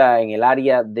Florida, en el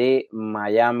área de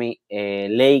Miami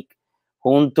Lake,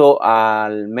 junto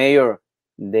al mayor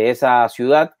de esa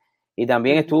ciudad, y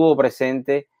también estuvo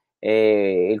presente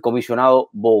el comisionado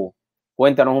Bo.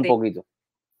 Cuéntanos un poquito.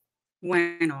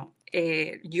 Bueno,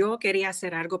 yo quería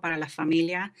hacer algo para la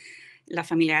familia, las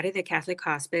familiares de Catholic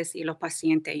Hospice y los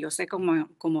pacientes. Yo sé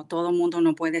como todo mundo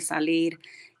no puede salir,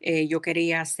 yo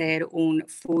quería hacer un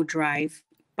food drive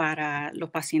para los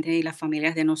pacientes y las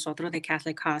familias de nosotros de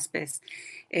Catholic Hospice.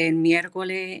 El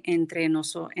miércoles entre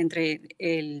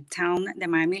el Town de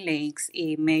Miami Lakes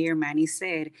y Mayor Manny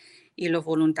Ser y los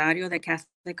voluntarios de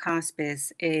Catholic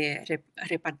Hospice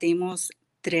repartimos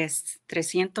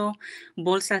 300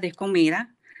 bolsas de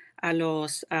comida a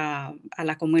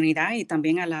la comunidad y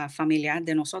también a la familia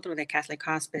de nosotros de Catholic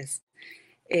Hospice.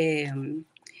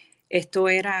 Esto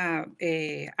era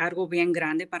algo bien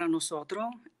grande para nosotros.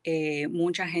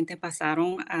 Mucha gente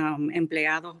pasaron,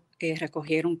 empleados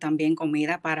recogieron también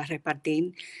comida para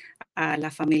repartir a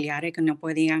las familiares que no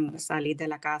podían salir de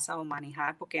la casa o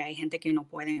manejar, porque hay gente que no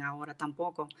pueden ahora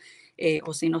tampoco,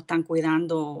 o si no están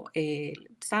cuidando,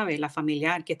 ¿sabe? La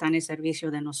familiar que está en el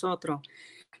servicio de nosotros.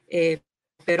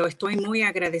 Pero estoy muy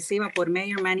agradecida por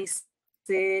Mayor Manny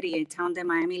y el Town de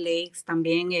Miami Lakes,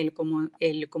 también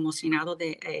el comisionado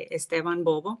de Esteban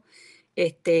Bobo,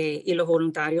 y los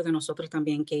voluntarios de nosotros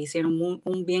también, que hicieron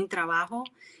un bien trabajo,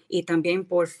 y también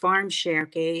por Farm Share,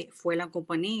 que fue la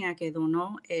compañía que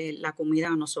donó la comida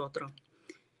a nosotros.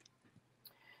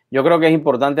 Yo creo que es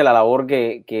importante la labor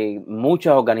que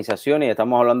muchas organizaciones, y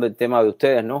estamos hablando del tema de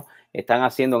ustedes, ¿no?, están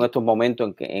haciendo en estos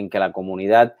momentos en que la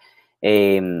comunidad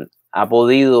ha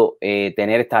podido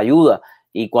tener esta ayuda.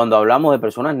 Y cuando hablamos de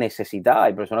personas necesitadas,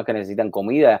 hay personas que necesitan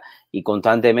comida y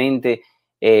constantemente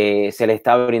se les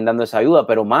está brindando esa ayuda,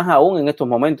 pero más aún en estos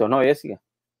momentos, ¿no, Jessica?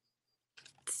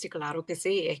 Sí, claro que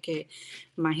sí. Es que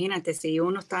imagínate, si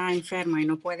uno está enfermo y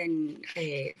no pueden,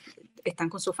 están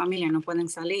con su familia, no pueden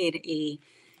salir y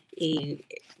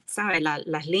 ¿sabes?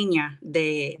 Las líneas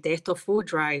de estos food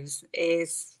drives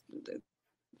es,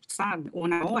 ¿sabe?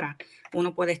 Una hora.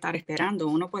 Uno puede estar esperando,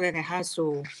 uno puede dejar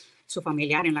su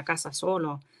familiar en la casa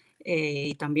solo,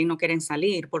 y también no quieren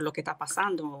salir por lo que está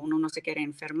pasando, uno no se quiere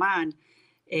enfermar.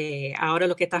 Ahora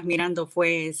lo que estás mirando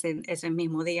fue ese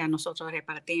mismo día nosotros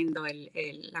repartiendo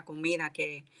la comida,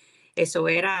 que eso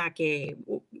era que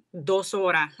 2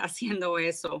 horas haciendo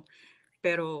eso,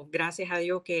 pero gracias a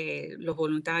Dios que los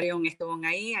voluntarios estaban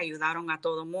ahí, ayudaron a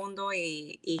todo el mundo,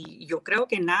 y yo creo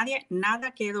que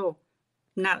nada quedó,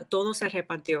 todo se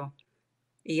repartió,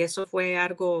 y eso fue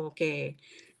algo que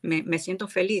me siento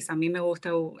feliz. A mí me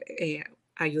gusta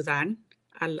ayudar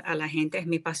a la gente, es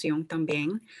mi pasión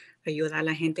también, ayudar a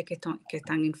la gente que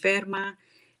están enferma.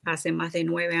 Hace más de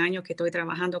 9 años que estoy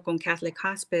trabajando con Catholic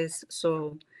Hospice,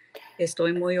 so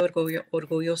estoy muy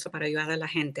orgullosa para ayudar a la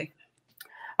gente.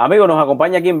 Amigos, nos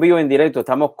acompaña aquí en vivo en directo.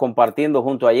 Estamos compartiendo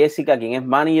junto a Jessica, quien es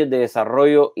Manager de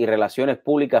Desarrollo y Relaciones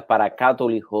Públicas para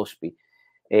Catholic Hospice,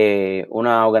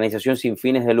 una organización sin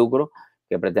fines de lucro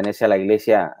que pertenece a la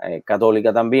Iglesia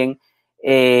Católica también.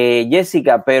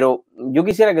 Jessica, pero yo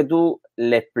quisiera que tú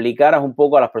le explicaras un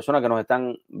poco a las personas que nos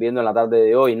están viendo en la tarde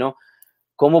de hoy, ¿no?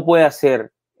 ¿Cómo puede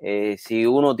hacer si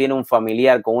uno tiene un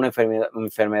familiar con una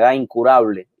enfermedad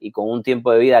incurable y con un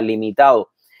tiempo de vida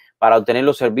limitado para obtener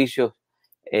los servicios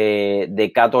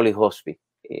de Catholic Hospice?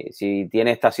 Si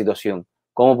tiene esta situación,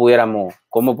 ¿cómo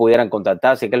pudieran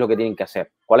contactarse? ¿Qué es lo que tienen que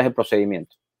hacer? ¿Cuál es el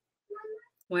procedimiento?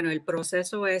 Bueno, el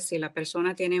proceso es, si la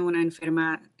persona tiene una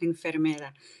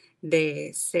enfermedad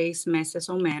de 6 meses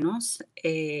o menos,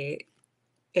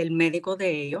 el médico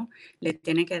de ellos le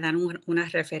tiene que dar una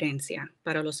referencia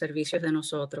para los servicios de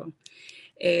nosotros.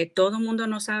 Todo el mundo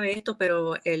no sabe esto,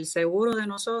 pero el seguro de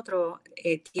nosotros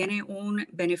tiene un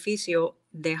beneficio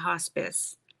de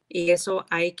hospice, y eso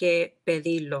hay que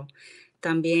pedirlo.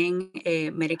 También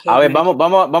Medicaid. A ver,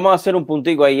 vamos a hacer un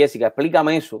puntico ahí, Jessica.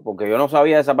 Explícame eso, porque yo no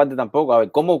sabía esa parte tampoco. A ver,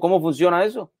 ¿cómo funciona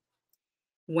eso?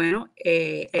 Bueno,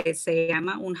 se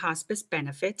llama un hospice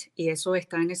benefit, y eso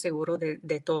está en el seguro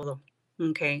de todo.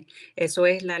 Okay. Eso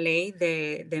es la ley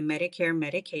de Medicare,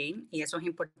 Medicaid, y eso es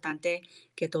importante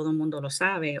que todo el mundo lo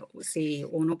sabe. Si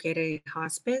uno quiere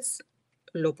hospice,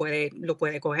 lo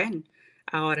puede coger.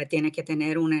 Ahora tiene que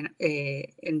tener una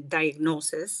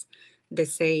diagnosis de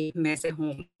 6 meses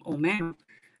o menos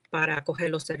para coger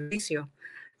los servicios.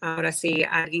 Ahora, si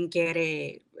alguien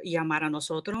quiere llamar a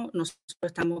nosotros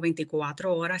estamos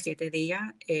 24 horas, 7 días,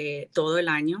 todo el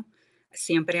año.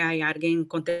 Siempre hay alguien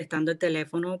contestando el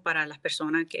teléfono para las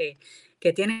personas que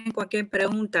tienen cualquier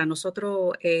pregunta.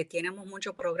 Nosotros tenemos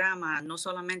muchos programas, no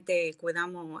solamente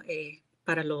cuidamos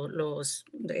para los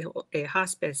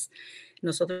hospice.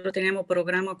 Nosotros tenemos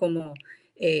programas como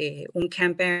un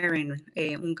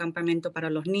un campamento para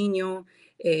los niños,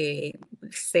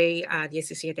 6 a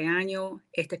 17 años.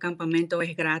 Este campamento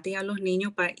es gratis a los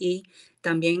niños y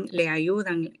también le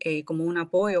ayudan como un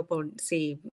apoyo por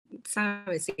si,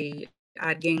 ¿sabes? Si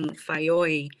alguien falló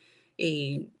y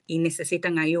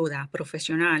necesitan ayuda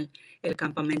profesional. El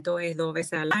campamento es 2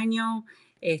 veces al año.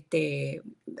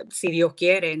 Si Dios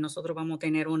quiere, nosotros vamos a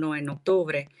tener uno en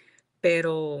octubre,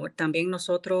 pero también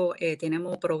nosotros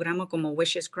tenemos programas como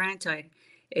Wishes Granted.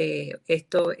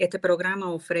 Este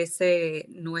programa ofrece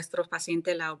a nuestros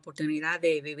pacientes la oportunidad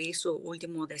de vivir su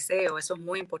último deseo. Eso es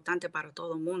muy importante para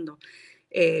todo el mundo.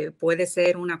 Puede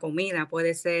ser una comida,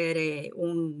 puede ser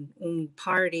un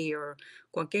party o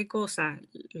cualquier cosa,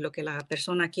 lo que la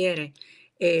persona quiere.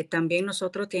 También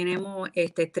nosotros tenemos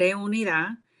 3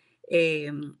 unidades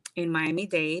en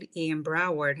Miami-Dade y en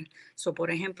Broward. So,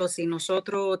 por ejemplo, si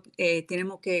nosotros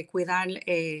tenemos que cuidar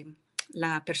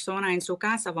la persona en su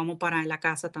casa, vamos para la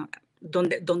casa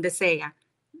donde sea,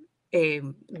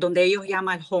 donde ellos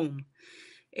llaman home.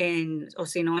 O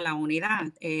si no, en la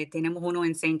unidad. Tenemos uno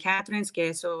en St. Catharines, que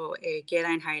eso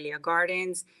queda en Hialeah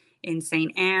Gardens, en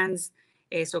St. Anne's,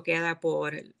 eso queda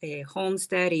por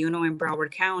Homestead, y uno en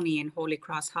Broward County, en Holy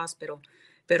Cross Hospital.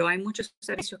 Pero hay muchos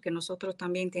servicios que nosotros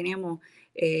también tenemos,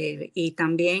 y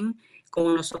también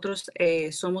como nosotros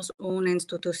somos una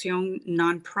institución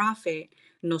non-profit,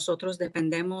 nosotros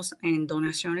dependemos en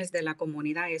donaciones de la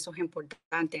comunidad, y eso es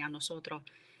importante a nosotros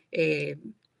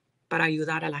para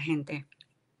ayudar a la gente.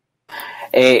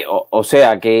 O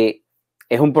sea que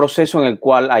es un proceso en el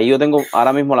cual, ahí yo tengo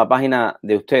ahora mismo la página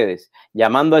de ustedes,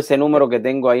 llamando a ese número que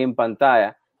tengo ahí en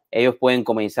pantalla, ellos pueden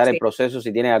comenzar el proceso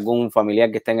si tienen algún familiar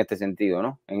que esté en este sentido,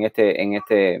 ¿no? En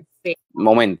este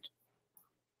momento.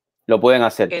 Lo pueden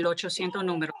hacer. El 800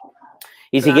 número.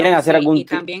 Y si quieren hacer algún... Y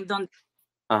también donde...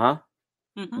 Ajá.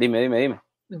 Dime.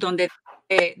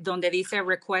 Donde dice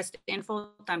request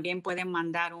info, también pueden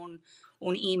mandar un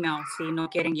email si no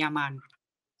quieren llamar.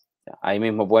 Ahí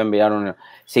mismo pueden enviar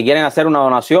si quieren hacer una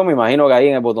donación, me imagino que ahí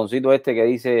en el botoncito este que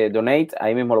dice donate,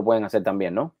 ahí mismo lo pueden hacer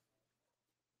también, ¿no?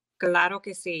 Claro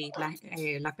que sí.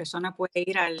 La persona puede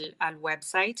ir al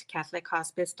website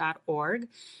catholichospice.org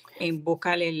y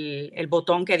buscar el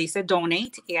botón que dice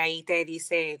donate, y ahí te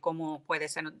dice cómo puede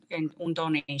ser un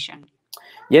donation.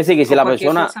 Jessica, y si la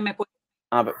persona...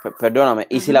 perdóname.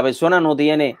 Y si la persona no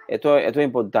tiene, esto es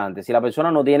importante, si la persona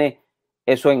no tiene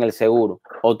eso en el seguro,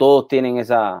 o todos tienen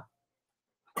esa...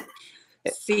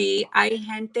 Si hay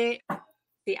gente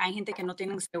que no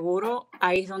tienen seguro,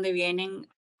 ahí es donde vienen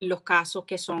los casos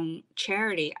que son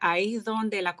charity. Ahí es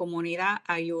donde la comunidad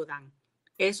ayudan.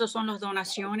 Esas son las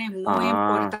donaciones muy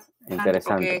importantes.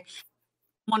 Interesante. Porque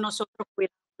como nosotros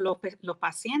cuidamos los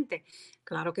pacientes.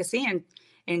 Claro que sí.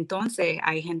 Entonces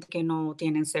hay gente que no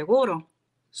tienen seguro.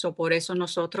 Por eso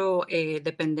nosotros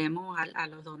dependemos a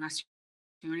las donaciones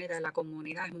de la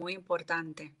comunidad. Es muy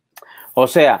importante. O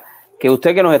sea, que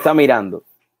usted que nos está mirando,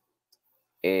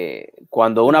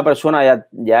 cuando una persona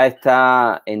ya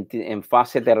está en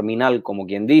fase terminal, como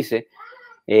quien dice,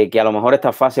 que a lo mejor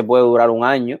esta fase puede durar 1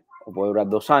 año o puede durar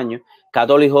 2 años,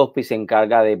 Catholic Hospice se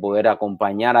encarga de poder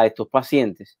acompañar a estos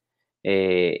pacientes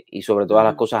y sobre todas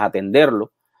las cosas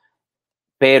atenderlos,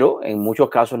 pero en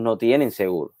muchos casos no tienen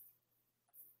seguro.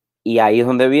 Y ahí es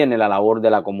donde viene la labor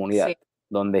de la comunidad,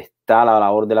 donde está la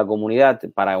labor de la comunidad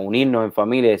para unirnos en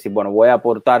familia y decir, bueno, voy a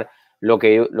aportar lo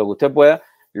que usted pueda,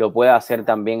 lo puede hacer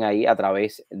también ahí a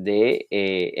través de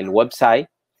el website.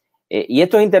 Y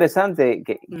esto es interesante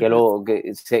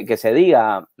que se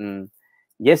diga,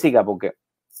 Jessica, porque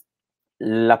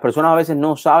las personas a veces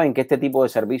no saben que este tipo de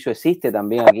servicio existe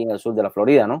también aquí en el sur de la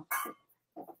Florida, ¿no?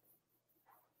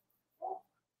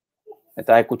 ¿Me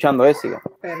estás escuchando, Jessica?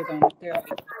 Perdón, te oigo.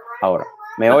 Ahora,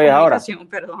 ¿me oyes ahora?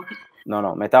 Perdón.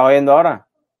 No, ¿me estás oyendo ahora?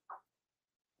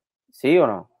 ¿Sí o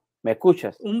no? ¿Me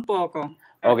escuchas? Un poco.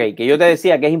 Ok, que yo te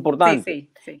decía que es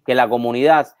importante que la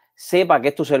comunidad sepa que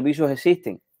estos servicios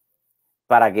existen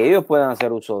para que ellos puedan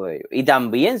hacer uso de ellos. Y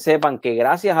también sepan que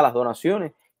gracias a las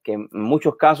donaciones que en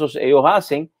muchos casos ellos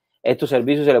hacen, estos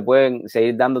servicios se le pueden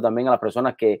seguir dando también a las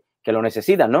personas que lo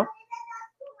necesitan, ¿no?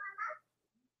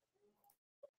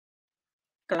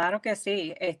 Claro que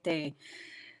sí.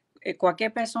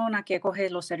 Cualquier persona que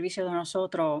coge los servicios de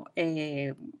nosotros,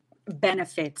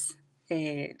 benefits,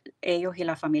 ellos y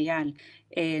la familiar.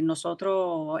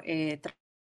 Nosotros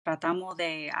tratamos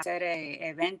de hacer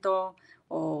eventos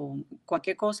o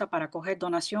cualquier cosa para coger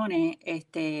donaciones,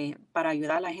 para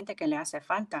ayudar a la gente que le hace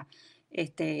falta.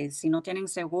 Si no tienen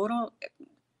seguro,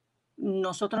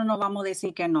 nosotros no vamos a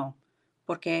decir que no,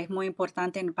 porque es muy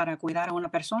importante para cuidar a una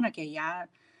persona que ya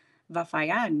va a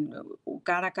fallar.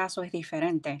 Cada caso es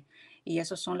diferente. Y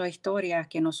esas son las historias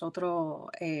que nosotros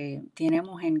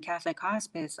tenemos en Catholic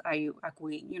Hospice. Hay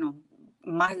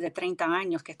más de 30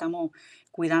 años que estamos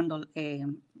cuidando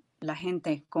la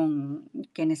gente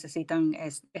que necesitan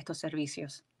estos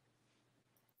servicios.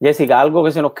 Jessica, algo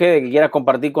que se nos quede, que quieras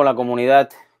compartir con la comunidad,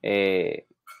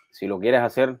 si lo quieres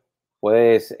hacer.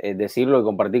 puedes decirlo y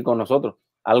compartir con nosotros,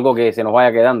 algo que se nos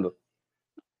vaya quedando.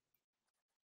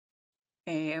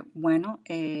 Bueno,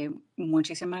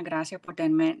 muchísimas gracias por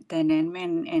tenerme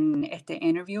en este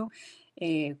interview.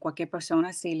 Cualquier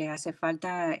persona, si le hace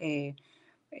falta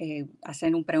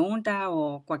hacer una pregunta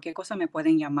o cualquier cosa, me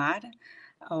pueden llamar.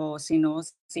 O si no,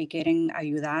 si quieren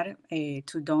ayudar,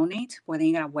 to donate, pueden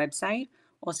ir al website.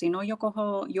 O si no, yo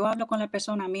hablo con la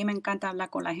persona. A mí me encanta hablar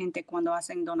con la gente cuando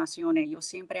hacen donaciones. Yo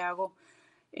siempre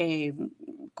eh,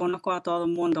 conozco a todo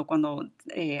el mundo cuando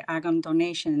hagan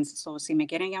donations. So, si me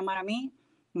quieren llamar a mí,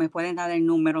 me pueden dar el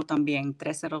número también,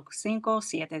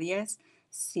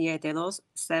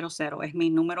 305-710-7200. Es mi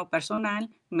número personal.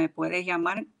 Me puedes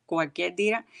llamar cualquier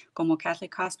día como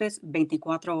Catholic Hospice,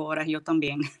 24 horas, yo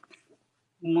también.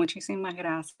 Muchísimas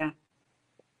gracias.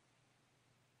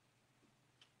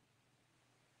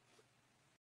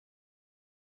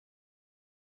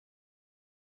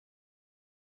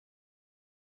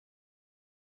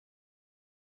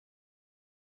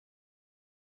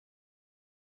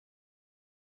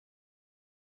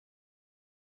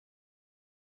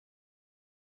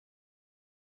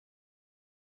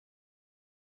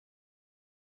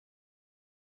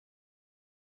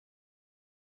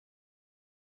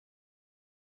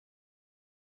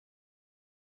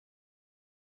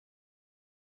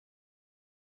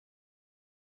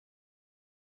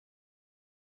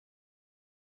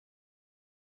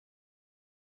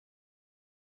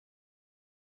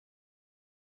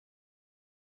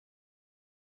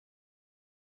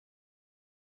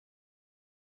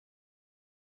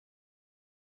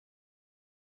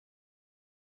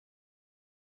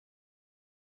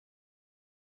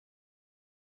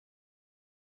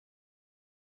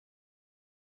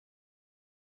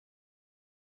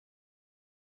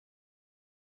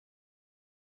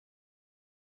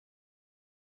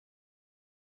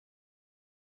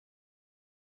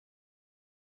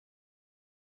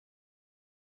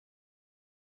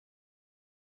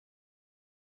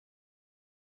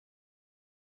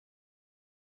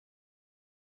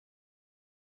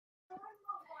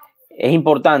 Es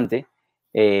importante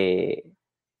que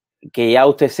ya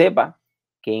usted sepa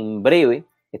que en breve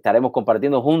estaremos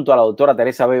compartiendo junto a la doctora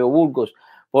Teresa Bello Burgos,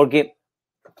 porque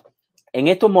en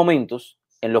estos momentos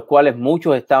en los cuales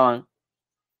muchos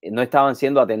no estaban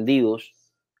siendo atendidos,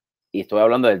 y estoy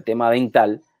hablando del tema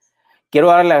dental, quiero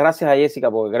darle las gracias a Jessica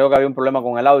porque creo que había un problema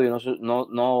con el audio,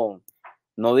 no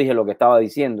dije lo que estaba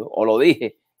diciendo, o lo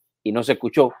dije y no se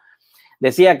escuchó.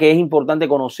 Decía que es importante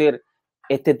conocer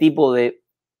este tipo de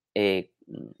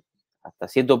hasta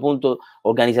cierto punto,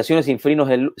 organizaciones sin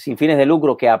fines de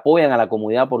lucro que apoyan a la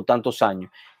comunidad por tantos años.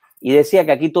 Y decía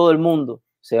que aquí todo el mundo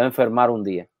se va a enfermar un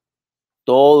día.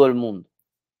 Todo el mundo.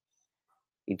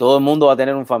 Y todo el mundo va a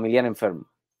tener un familiar enfermo.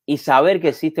 Y saber que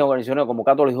existen organizaciones como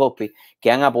Catholic Hospice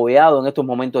que han apoyado en estos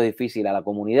momentos difíciles a la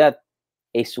comunidad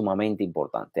es sumamente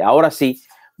importante. Ahora sí,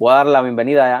 voy a dar la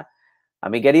bienvenida a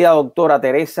mi querida doctora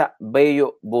Teresa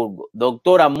Bello Burgos.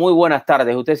 Doctora, muy buenas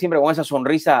tardes. Usted siempre con esa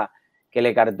sonrisa que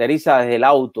le caracteriza desde el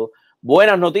auto.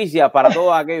 Buenas noticias para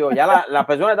todos aquellos. Ya las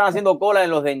personas están haciendo cola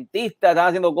en los dentistas, están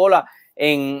haciendo cola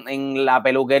en la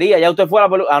peluquería. Ya usted fue a la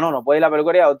peluquería. No puede ir a la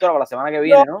peluquería, doctora, para la semana que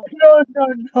viene, ¿no?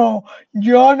 No.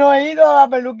 Yo no he ido a la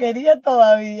peluquería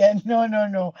todavía.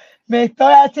 No. Me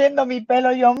estoy haciendo mi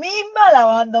pelo yo misma,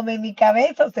 lavándome mi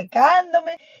cabeza,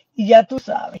 secándome, y ya tú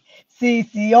sabes. Sí.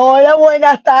 Hola,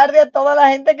 buenas tardes a toda la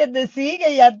gente que te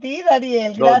sigue y a ti,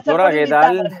 Dariel. Gracias, doctora, por ¿qué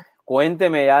invitarme. tal?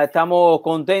 Cuénteme, ya estamos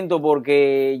contentos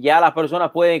porque ya las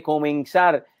personas pueden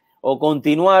comenzar o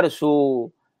continuar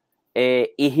su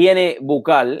higiene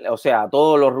bucal, o sea,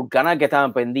 todos los canales que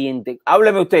estaban pendientes.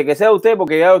 Hábleme usted, que sea usted,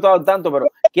 porque ya he estado al tanto, pero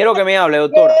quiero que me hable,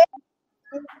 doctora.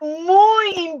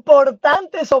 Muy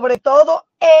importante, sobre todo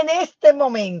en este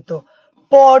momento.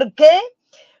 ¿Por qué?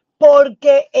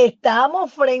 Porque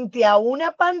estamos frente a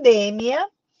una pandemia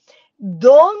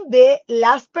donde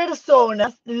las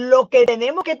personas, lo que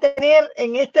tenemos que tener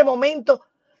en este momento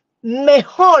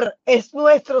mejor es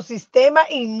nuestro sistema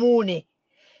inmune.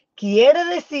 Quiere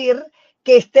decir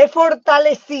que esté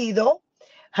fortalecido,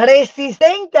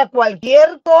 resistente a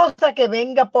cualquier cosa que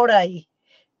venga por ahí.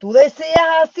 Tú decías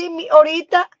así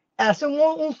ahorita, hace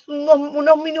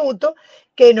unos minutos,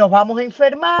 que nos vamos a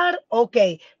enfermar, ok,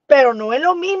 pero no es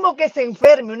lo mismo que se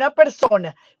enferme una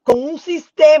persona con un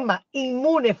sistema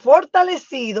inmune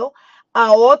fortalecido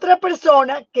a otra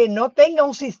persona que no tenga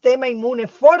un sistema inmune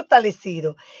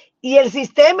fortalecido. Y el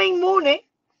sistema inmune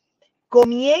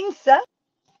comienza,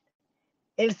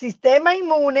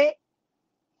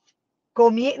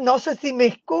 no sé si me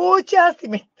escuchas, si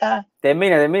me está.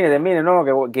 Termine,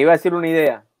 no, que iba a decir una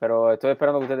idea, pero estoy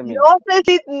esperando que usted termine.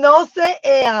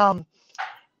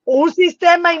 Un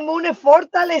sistema inmune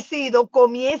fortalecido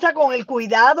comienza con el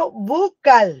cuidado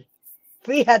bucal.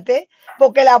 Fíjate,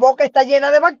 porque la boca está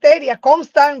llena de bacterias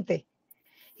constante.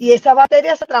 Y esas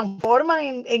bacterias se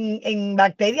transforman en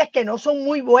bacterias que no son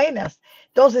muy buenas.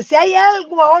 Entonces, si hay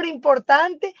algo ahora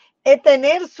importante, es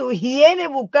tener su higiene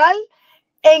bucal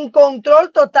en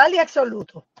control total y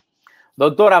absoluto.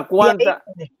 Doctora,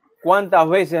 ¿cuántas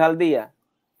veces al día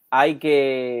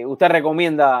usted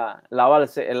recomienda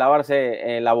lavarse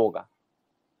la boca?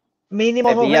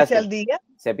 Mínimo 2 veces al día.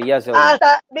 Cepillarse.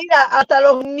 Mira, hasta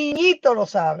los niñitos lo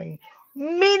saben.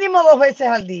 Mínimo 2 veces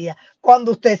al día.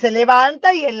 Cuando usted se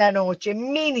levanta y en la noche,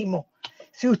 mínimo.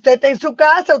 Si usted está en su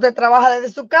casa, usted trabaja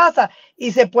desde su casa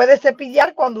y se puede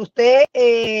cepillar cuando usted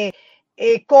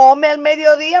come al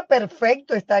mediodía,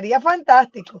 perfecto, estaría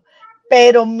fantástico.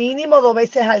 Pero mínimo 2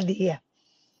 veces al día.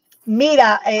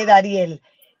 Mira, Dariel,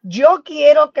 yo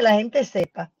quiero que la gente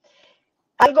sepa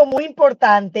algo muy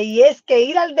importante, y es que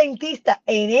ir al dentista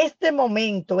en este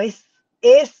momento es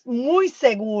muy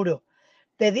seguro.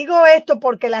 Te digo esto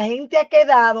porque la gente ha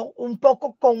quedado un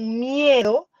poco con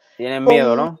miedo. Tienen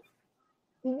miedo, ¿no?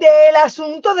 Del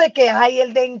asunto de que hay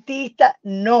el dentista.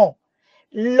 No.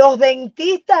 Los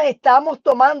dentistas estamos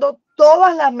tomando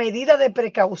todas las medidas de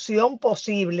precaución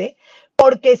posible,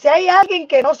 porque si hay alguien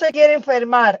que no se quiere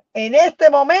enfermar en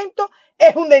este momento,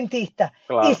 es un dentista.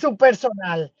 Claro. Y su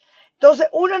personal. Entonces,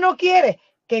 uno no quiere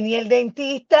que ni el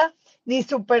dentista, ni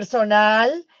su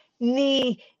personal,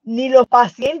 ni los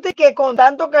pacientes que con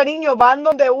tanto cariño van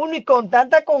donde uno y con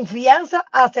tanta confianza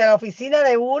hacia la oficina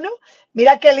de uno.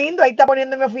 Mira qué lindo, ahí está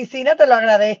poniendo mi oficina, te lo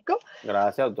agradezco.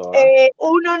 Gracias, doctora.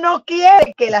 Uno no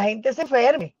quiere que la gente se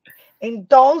enferme.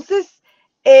 Entonces,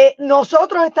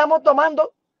 nosotros estamos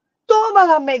tomando todas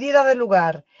las medidas del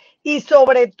lugar y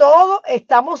sobre todo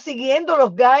estamos siguiendo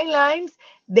los guidelines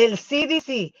del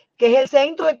CDC, que es el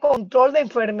Centro de Control de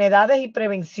Enfermedades y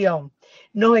Prevención.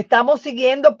 Nos estamos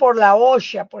siguiendo por la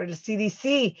OSHA, por el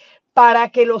CDC, para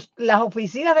que las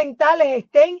oficinas dentales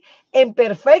estén en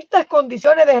perfectas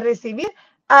condiciones de recibir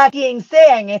a quien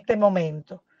sea en este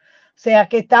momento. O sea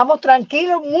que estamos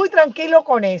tranquilos, muy tranquilos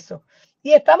con eso.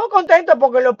 Y estamos contentos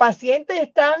porque los pacientes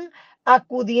están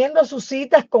acudiendo a sus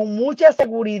citas con mucha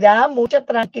seguridad, mucha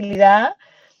tranquilidad.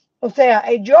 O sea,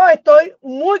 yo estoy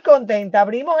muy contenta.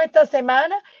 Abrimos esta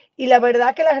semana y la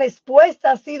verdad que la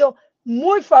respuesta ha sido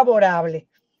muy favorable.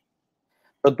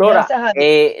 Doctora,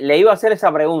 le iba a hacer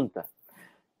esa pregunta.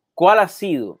 ¿Cuál ha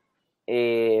sido?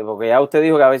 Porque ya usted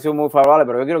dijo que había sido muy favorable,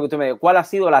 pero yo quiero que usted me diga, ¿cuál ha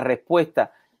sido la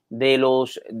respuesta de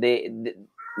los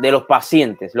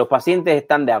pacientes? ¿Los pacientes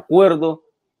están de acuerdo?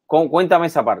 Cuéntame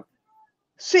esa parte.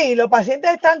 Sí, los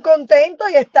pacientes están contentos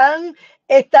y están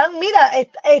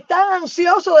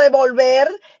ansiosos de volver,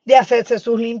 de hacerse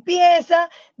sus limpiezas,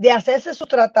 de hacerse sus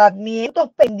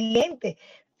tratamientos pendientes.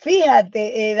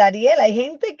 Fíjate, Dariel, hay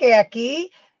gente que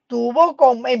aquí tuvo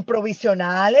en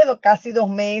provisionales casi 2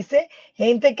 meses,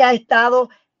 gente que ha estado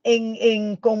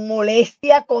con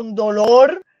molestia, con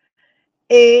dolor,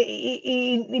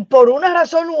 y por una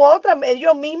razón u otra,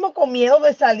 ellos mismos con miedo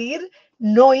de salir,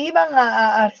 no iban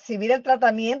a recibir el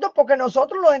tratamiento porque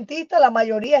nosotros los dentistas, la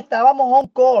mayoría estábamos on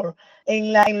call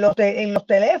en los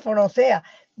teléfonos, o sea,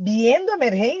 viendo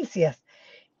emergencias.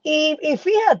 Y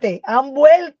fíjate, han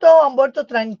vuelto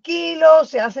tranquilos,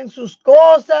 se hacen sus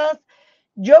cosas.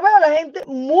 Yo veo a la gente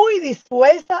muy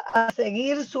dispuesta a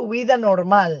seguir su vida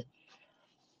normal.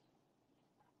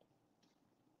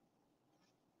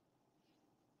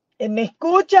 ¿Me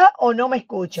escucha o no me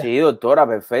escucha? Sí, doctora,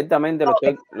 perfectamente,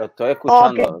 lo estoy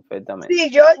escuchando perfectamente.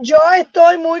 Sí, yo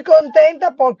estoy muy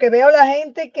contenta porque veo la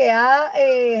gente que ha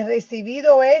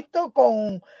recibido esto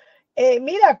con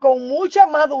mucha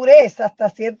madurez hasta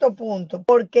cierto punto,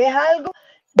 porque es algo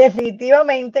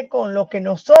definitivamente con lo que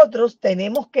nosotros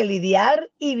tenemos que lidiar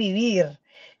y vivir.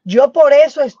 Yo por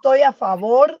eso estoy a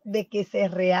favor de que se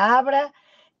reabra,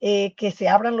 que se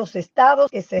abran los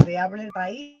estados, que se reabra el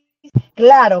país.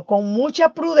 Claro, con mucha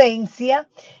prudencia,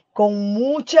 con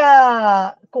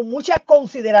mucha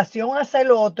consideración hacia el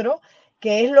otro,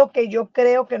 que es lo que yo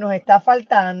creo que nos está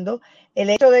faltando. El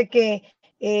hecho de que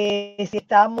si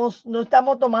no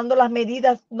estamos tomando las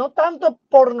medidas, no tanto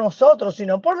por nosotros,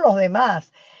 sino por los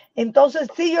demás. Entonces,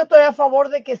 sí, yo estoy a favor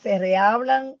de que se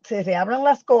reabran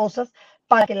las cosas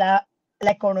para que la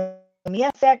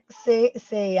economía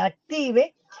se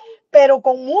active, pero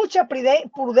con mucha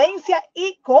prudencia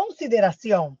y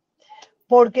consideración.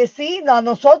 Porque sí,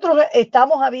 nosotros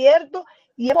estamos abiertos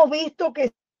y hemos visto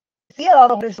que sí ha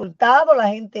dado resultados, la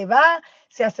gente va,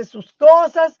 se hace sus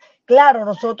cosas. Claro,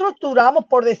 nosotros duramos,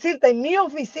 por decirte, en mi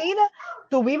oficina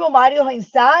tuvimos varios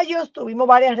ensayos, tuvimos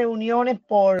varias reuniones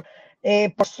por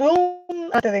por Zoom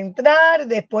antes de entrar,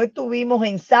 después tuvimos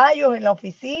ensayos en la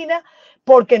oficina,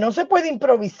 porque no se puede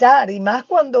improvisar, y más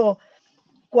cuando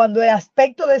el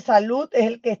aspecto de salud es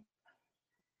el que...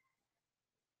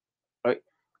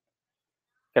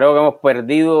 Creo que hemos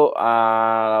perdido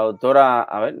a la doctora.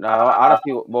 A ver, ahora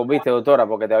sí volviste, doctora,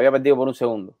 porque te había perdido por un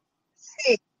segundo.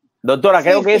 Sí. Doctora,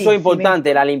 creo que eso es sí,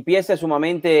 importante. La limpieza es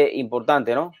sumamente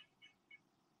importante, ¿no?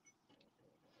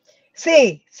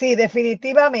 Sí,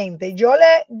 definitivamente. Yo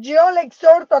le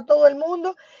exhorto a todo el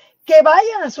mundo que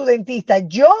vayan a su dentista.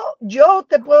 Yo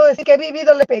te puedo decir que he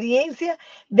vivido la experiencia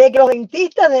de que los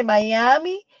dentistas de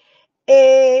Miami,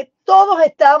 todos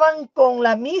estaban con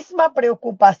la misma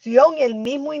preocupación y el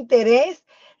mismo interés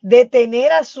de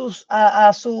tener a su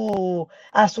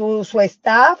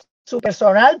staff, su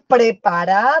personal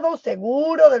preparado,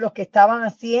 seguro de lo que estaban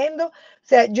haciendo. O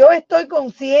sea, yo estoy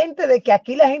consciente de que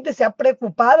aquí la gente se ha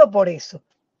preocupado por eso.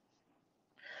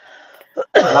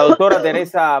 La doctora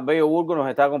Teresa Bello Burgo nos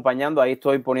está acompañando. Ahí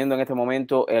estoy poniendo en este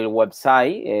momento el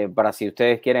website para si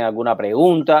ustedes quieren alguna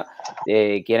pregunta,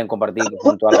 quieren compartir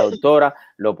junto a la doctora,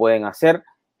 lo pueden hacer.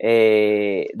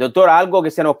 Doctora, algo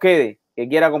que se nos quede, que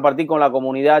quiera compartir con la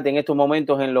comunidad en estos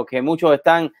momentos en los que muchos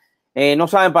están, no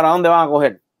saben para dónde van a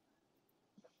coger.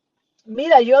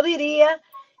 Mira, yo diría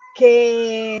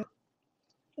que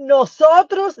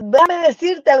nosotros, déjame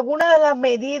decirte algunas de las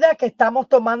medidas que estamos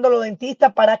tomando los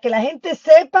dentistas para que la gente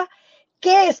sepa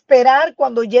qué esperar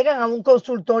cuando llegan a un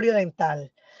consultorio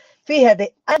dental.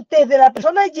 Fíjate, antes de la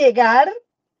persona llegar,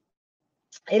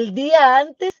 el día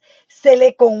antes se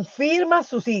le confirma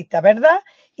su cita, ¿verdad?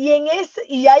 Y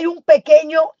hay un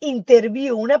pequeño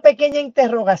interview, una pequeña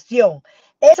interrogación.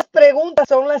 Esas preguntas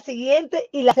son las siguientes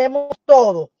y las hacemos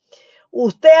todos.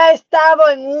 ¿Usted ha estado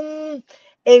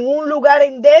en un lugar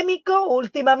endémico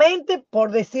últimamente,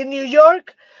 por decir New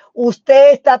York?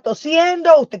 ¿Usted está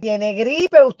tosiendo? ¿Usted tiene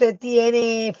gripe? ¿Usted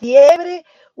tiene fiebre?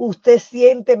 ¿Usted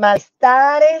siente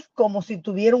malestares como si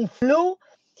tuviera un flu?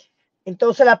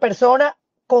 Entonces la persona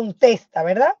contesta,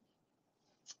 ¿verdad?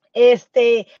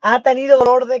 Ha tenido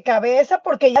dolor de cabeza,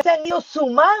 porque ya se han ido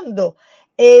sumando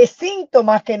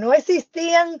síntomas que no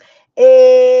existían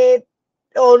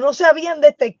o no se habían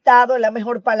detectado, es la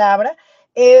mejor palabra,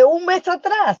 un mes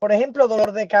atrás. Por ejemplo,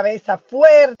 dolor de cabeza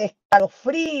fuerte,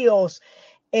 escalofríos,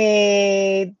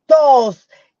 tos,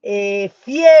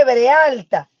 fiebre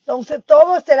alta. Entonces,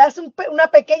 todo se le hace una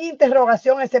pequeña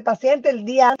interrogación a ese paciente el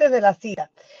día antes de la cita.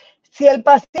 Si el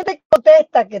paciente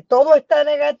contesta que todo está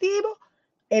negativo,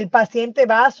 el paciente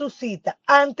va a su cita.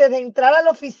 Antes de entrar a la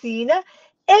oficina,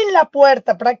 en la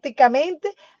puerta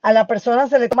prácticamente, a la persona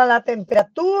se le toma la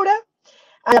temperatura,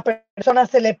 a la persona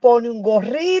se le pone un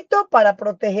gorrito para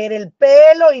proteger el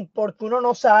pelo, y porque uno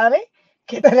no sabe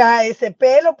que trae ese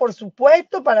pelo, por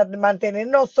supuesto, para mantener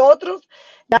nosotros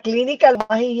la clínica lo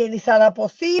más higienizada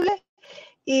posible.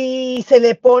 Y se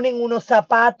le ponen unos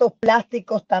zapatos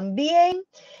plásticos también.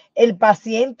 El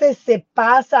paciente se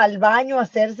pasa al baño a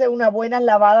hacerse una buena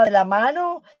lavada de la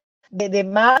mano, de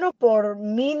mano por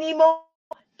mínimo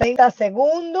 30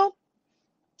 segundos.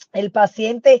 El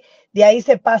paciente de ahí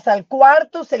se pasa al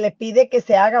cuarto, se le pide que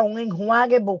se haga un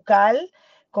enjuague bucal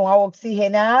con agua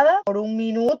oxigenada por 1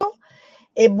 minuto.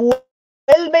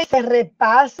 Vuelve y se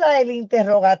repasa el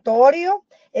interrogatorio.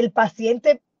 El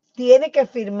paciente tiene que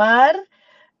firmar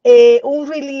un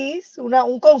release,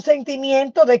 un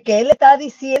consentimiento de que él está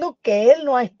diciendo que él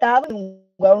no ha estado en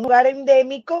un lugar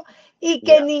endémico y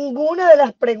que ninguna de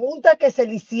las preguntas que se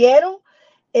le hicieron,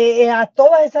 a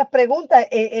todas esas preguntas,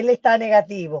 él está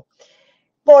negativo.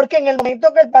 Porque en el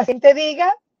momento que el paciente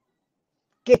diga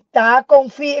que está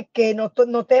que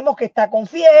notemos que está con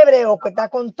fiebre o que está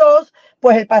con tos,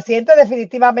 pues el paciente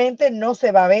definitivamente no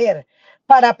se va a ver.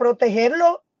 Para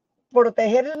protegernos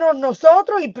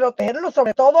nosotros y protegerlo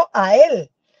sobre todo a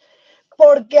él.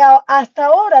 Porque hasta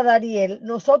ahora, Dariel,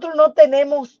 nosotros no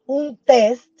tenemos un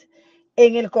test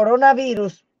en el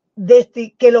coronavirus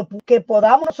que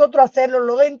podamos nosotros hacerlo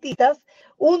los dentistas,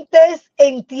 un test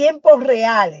en tiempos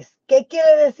reales. ¿Qué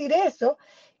quiere decir eso?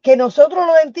 Que nosotros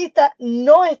los dentistas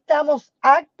no estamos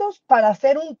aptos para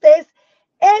hacer un test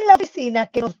en la oficina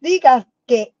que nos diga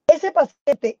que ese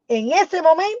paciente en ese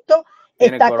momento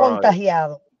está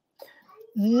contagiado.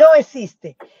 No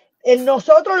existe.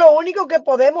 Nosotros lo único que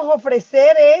podemos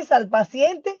ofrecer es al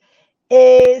paciente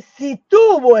si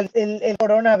tuvo el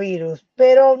coronavirus,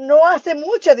 pero no hace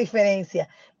mucha diferencia,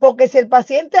 porque si el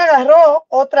paciente agarró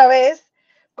otra vez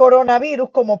coronavirus,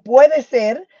 como puede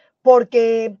ser,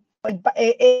 porque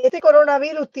este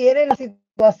coronavirus tiene la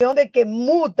situación de que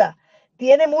muta,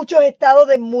 tiene muchos estados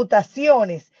de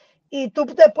mutaciones, y tú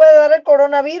te puedes dar el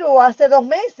coronavirus hace 2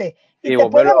 meses y te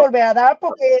puede volver a dar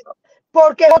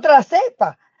porque es otra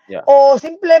cepa. Ya. O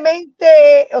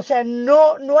simplemente, o sea,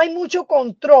 no hay mucho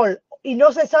control y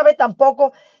no se sabe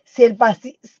tampoco si el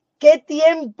paciente, qué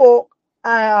tiempo,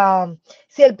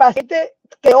 si el paciente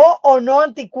creó o no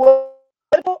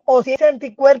anticuerpo o si ese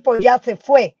anticuerpo ya se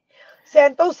fue. O sea,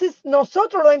 entonces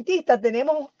nosotros los dentistas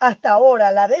tenemos hasta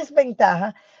ahora la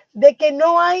desventaja de que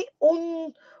no hay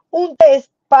un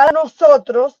test para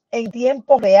nosotros en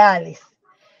tiempos reales.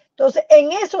 Entonces,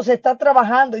 en eso se está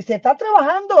trabajando y se está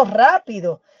trabajando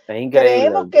rápido. Es increíble.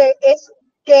 Creemos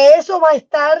que eso va a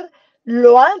estar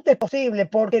lo antes posible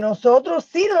porque nosotros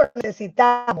sí lo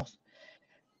necesitamos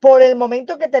por el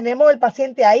momento que tenemos el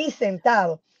paciente ahí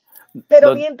sentado.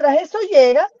 Pero mientras eso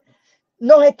llega,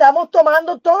 nos estamos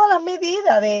tomando todas las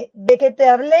medidas de que te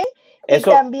hablé y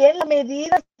también las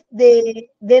medidas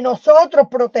de nosotros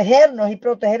protegernos y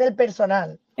proteger el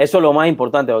personal. Eso es lo más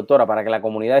importante, doctora, para que la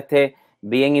comunidad esté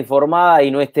bien informada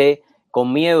y no esté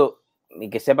con miedo y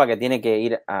que sepa que tiene que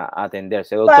ir a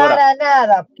atenderse. Doctora, para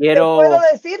nada. Te puedo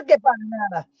decir que para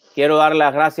nada. Quiero dar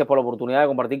las gracias por la oportunidad de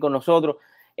compartir con nosotros.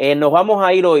 Nos vamos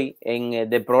a ir hoy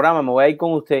del programa, me voy a ir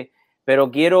con usted,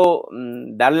 pero quiero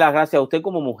darle las gracias a usted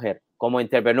como mujer, como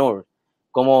entrepreneur,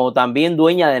 como también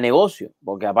dueña de negocio,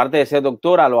 porque aparte de ser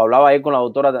doctora, lo hablaba ayer con la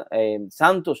doctora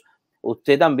Santos,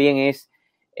 usted también es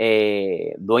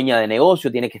dueña de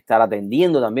negocio, tiene que estar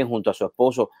atendiendo también junto a su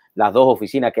esposo las dos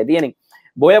oficinas que tienen.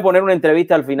 Voy a poner una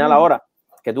entrevista al final ahora,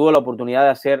 que tuve la oportunidad de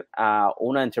hacer a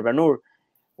una entrepreneur,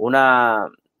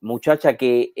 una muchacha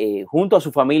que junto a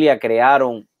su familia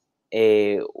crearon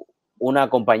una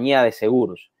compañía de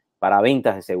seguros para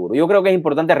ventas de seguros. Yo creo que es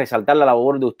importante resaltar la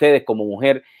labor de ustedes como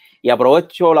mujer y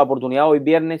aprovecho la oportunidad hoy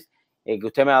viernes que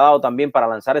usted me ha dado también para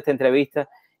lanzar esta entrevista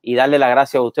y darle las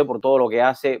gracias a usted por todo lo que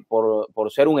hace,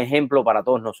 por ser un ejemplo para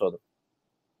todos nosotros.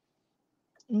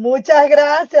 Muchas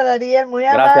gracias, Dariel, muy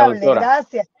amable,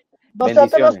 gracias.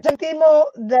 Nosotros nos sentimos,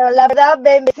 la verdad,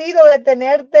 bendecidos de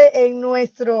tenerte en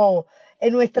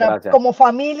nuestra como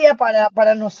familia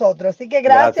para nosotros. Así que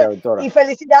gracias y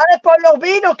felicidades por los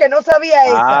vinos, que no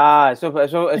sabía eso.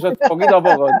 Eso es poquito a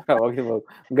poco.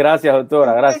 Gracias,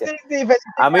 doctora, gracias. Sí,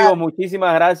 amigos,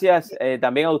 muchísimas gracias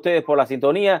también a ustedes por la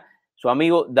sintonía. Su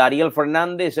amigo Dariel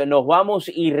Fernández. Nos vamos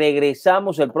y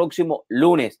regresamos el próximo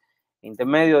lunes.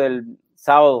 Intermedio del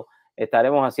sábado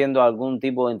estaremos haciendo algún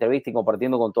tipo de entrevista y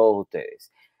compartiendo con todos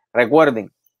ustedes.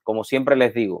 Recuerden, como siempre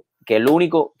les digo, que el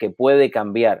único que puede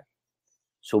cambiar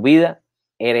su vida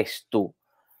eres tú.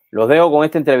 Los dejo con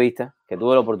esta entrevista que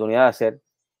tuve la oportunidad de hacer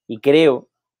y creo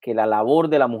que la labor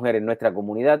de la mujer en nuestra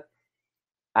comunidad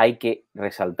hay que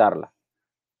resaltarla,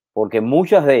 porque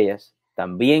muchas de ellas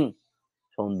también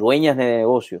son dueñas de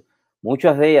negocio,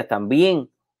 muchas de ellas también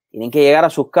tienen que llegar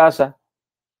a sus casas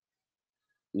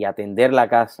y atender la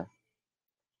casa,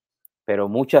 pero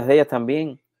muchas de ellas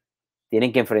también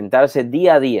tienen que enfrentarse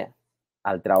día a día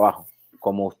al trabajo,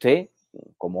 como usted,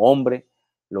 como hombre,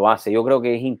 lo hace. Yo creo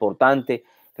que es importante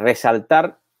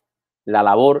resaltar la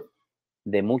labor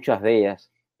de muchas de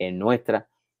ellas en nuestra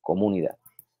comunidad.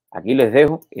 Aquí les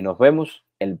dejo y nos vemos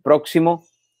el próximo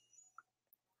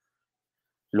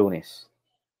lunes.